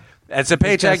paycheck, It's a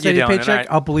paycheck. steady You're doing it, paycheck, right?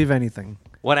 I'll believe anything.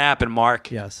 What happened, Mark?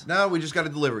 Yes. No, we just got a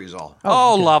delivery is all.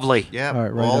 Oh, okay. lovely. Yeah. All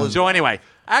right, right all on. is So anyway,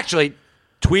 actually,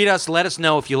 tweet us. Let us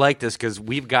know if you like this because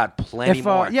we've got plenty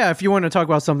more. If you want to talk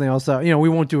about something else, we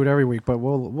won't do it every week, but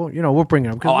we'll bring it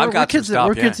up. 'Cause Oh, I've we're got some kids. stuff,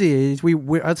 We're yeah. kids the age. We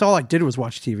that's all I did was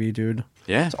watch TV, dude.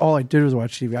 Yeah. That's all I did was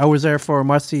watch TV. I was there for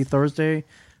Must See Thursday.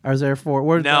 I was there for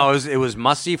No, it was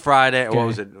Must See Friday. Okay. What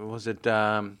was it? Was it?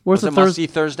 What's was the it Must See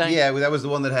Thursday? Yeah, that was the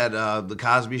one that had the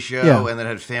Cosby Show, Yeah. and then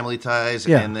had Family Ties,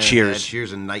 Yeah. and then Cheers. had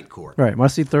Cheers and Night Court. Right,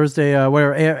 Must See Thursday,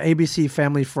 whatever, ABC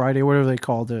Family Friday, whatever they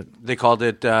called it. They called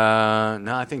it. No,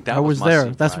 I think that I was Must there. See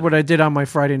That's Friday. what I did on my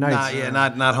Friday nights.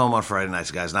 Not home on Friday nights,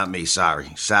 guys. Not me.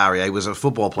 Sorry. I was a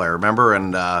football player, remember?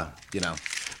 And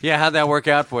Yeah, how'd that work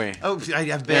out for you? Oh, I have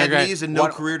Yeah, bad great. knees and no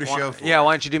What- career to why- show for. Yeah,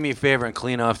 why don't you do me a favor and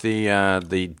clean off the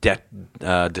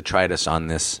detritus on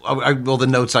this? Well, the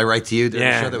notes I write to you during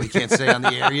Yeah. the show that we can't say on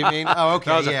the air, you mean? Oh,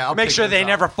 okay. Yeah, I'll Make pick sure those they up.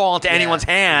 never fall into anyone's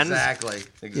hands. Exactly.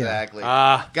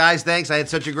 Guys, thanks. I had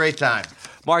such a great time.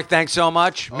 Mark, thanks so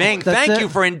much. Ming, that's thank it? you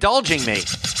for indulging me.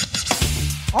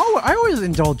 Oh, I always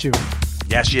indulge you.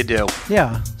 Yes, you do.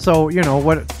 Yeah. So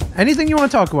anything you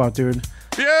want to talk about, dude.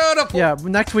 Beautiful. Yeah.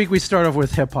 Next week we start off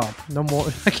with hip hop. No more.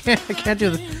 I can't do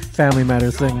the Family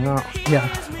Matters thing. No. Yeah.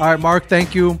 All right, Mark.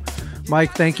 Thank you.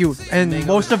 Mike. Thank you. And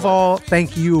most of all,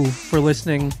 thank you for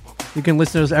listening. You can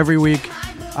listen to us every week.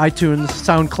 iTunes,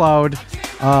 SoundCloud,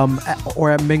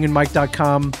 or at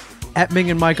mingandmike.com. At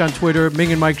Ming and Mike on Twitter.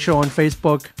 Ming and Mike Show on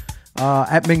Facebook.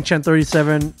 At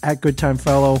MingChen37. At Good Time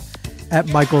Fellow. At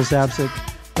Michael Zapsik.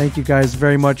 Thank you guys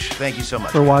very much. Thank you so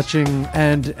much for watching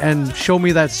and show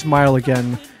me that smile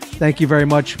again. Thank you very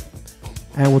much,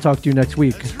 and we'll talk to you next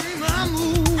week.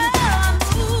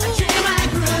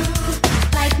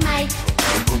 Like Mike,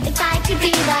 if I could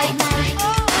be like Mike.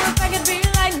 Oh, if I could be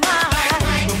like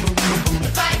Mike.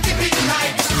 If I could be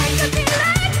like Mike. Could be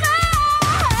like Mike.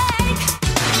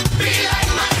 Be like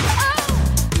Mike. Oh.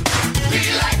 Be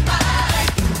like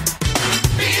Mike.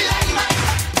 Be like Mike.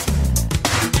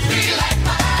 Be like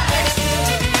Mike.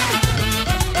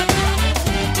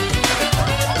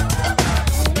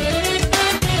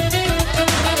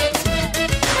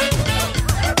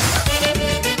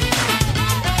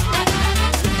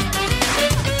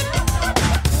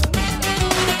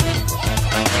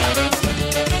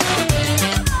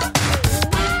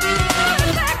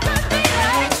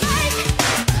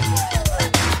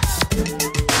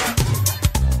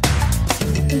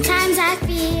 Sometimes I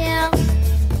feel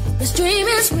this dream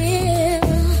is real.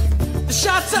 The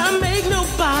shots I make,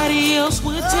 nobody else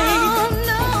would take. Oh,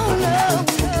 no, no,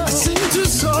 no. I seem to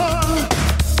soar.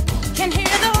 Can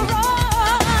hear the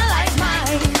roar like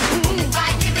Mike. If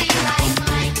I could be like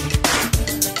Mike.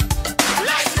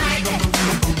 Like Mike.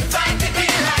 If I could be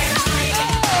like Mike. Oh,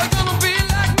 gonna be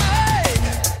like Mike.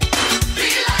 Be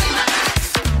like Mike.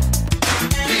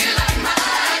 Be like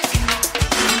Mike.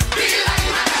 Be like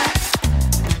Mike.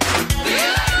 Be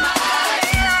like Mike. Be like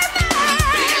Mike.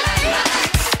 Be like Mike.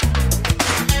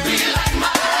 Be like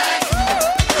Mike.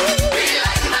 Be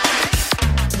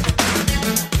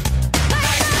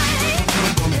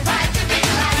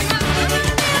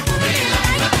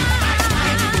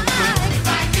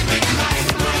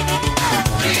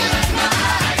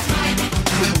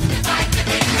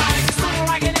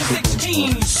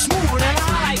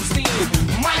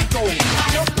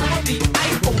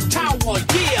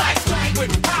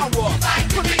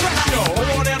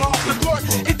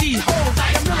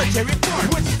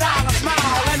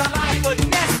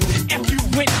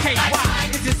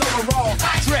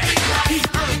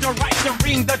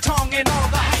tongue and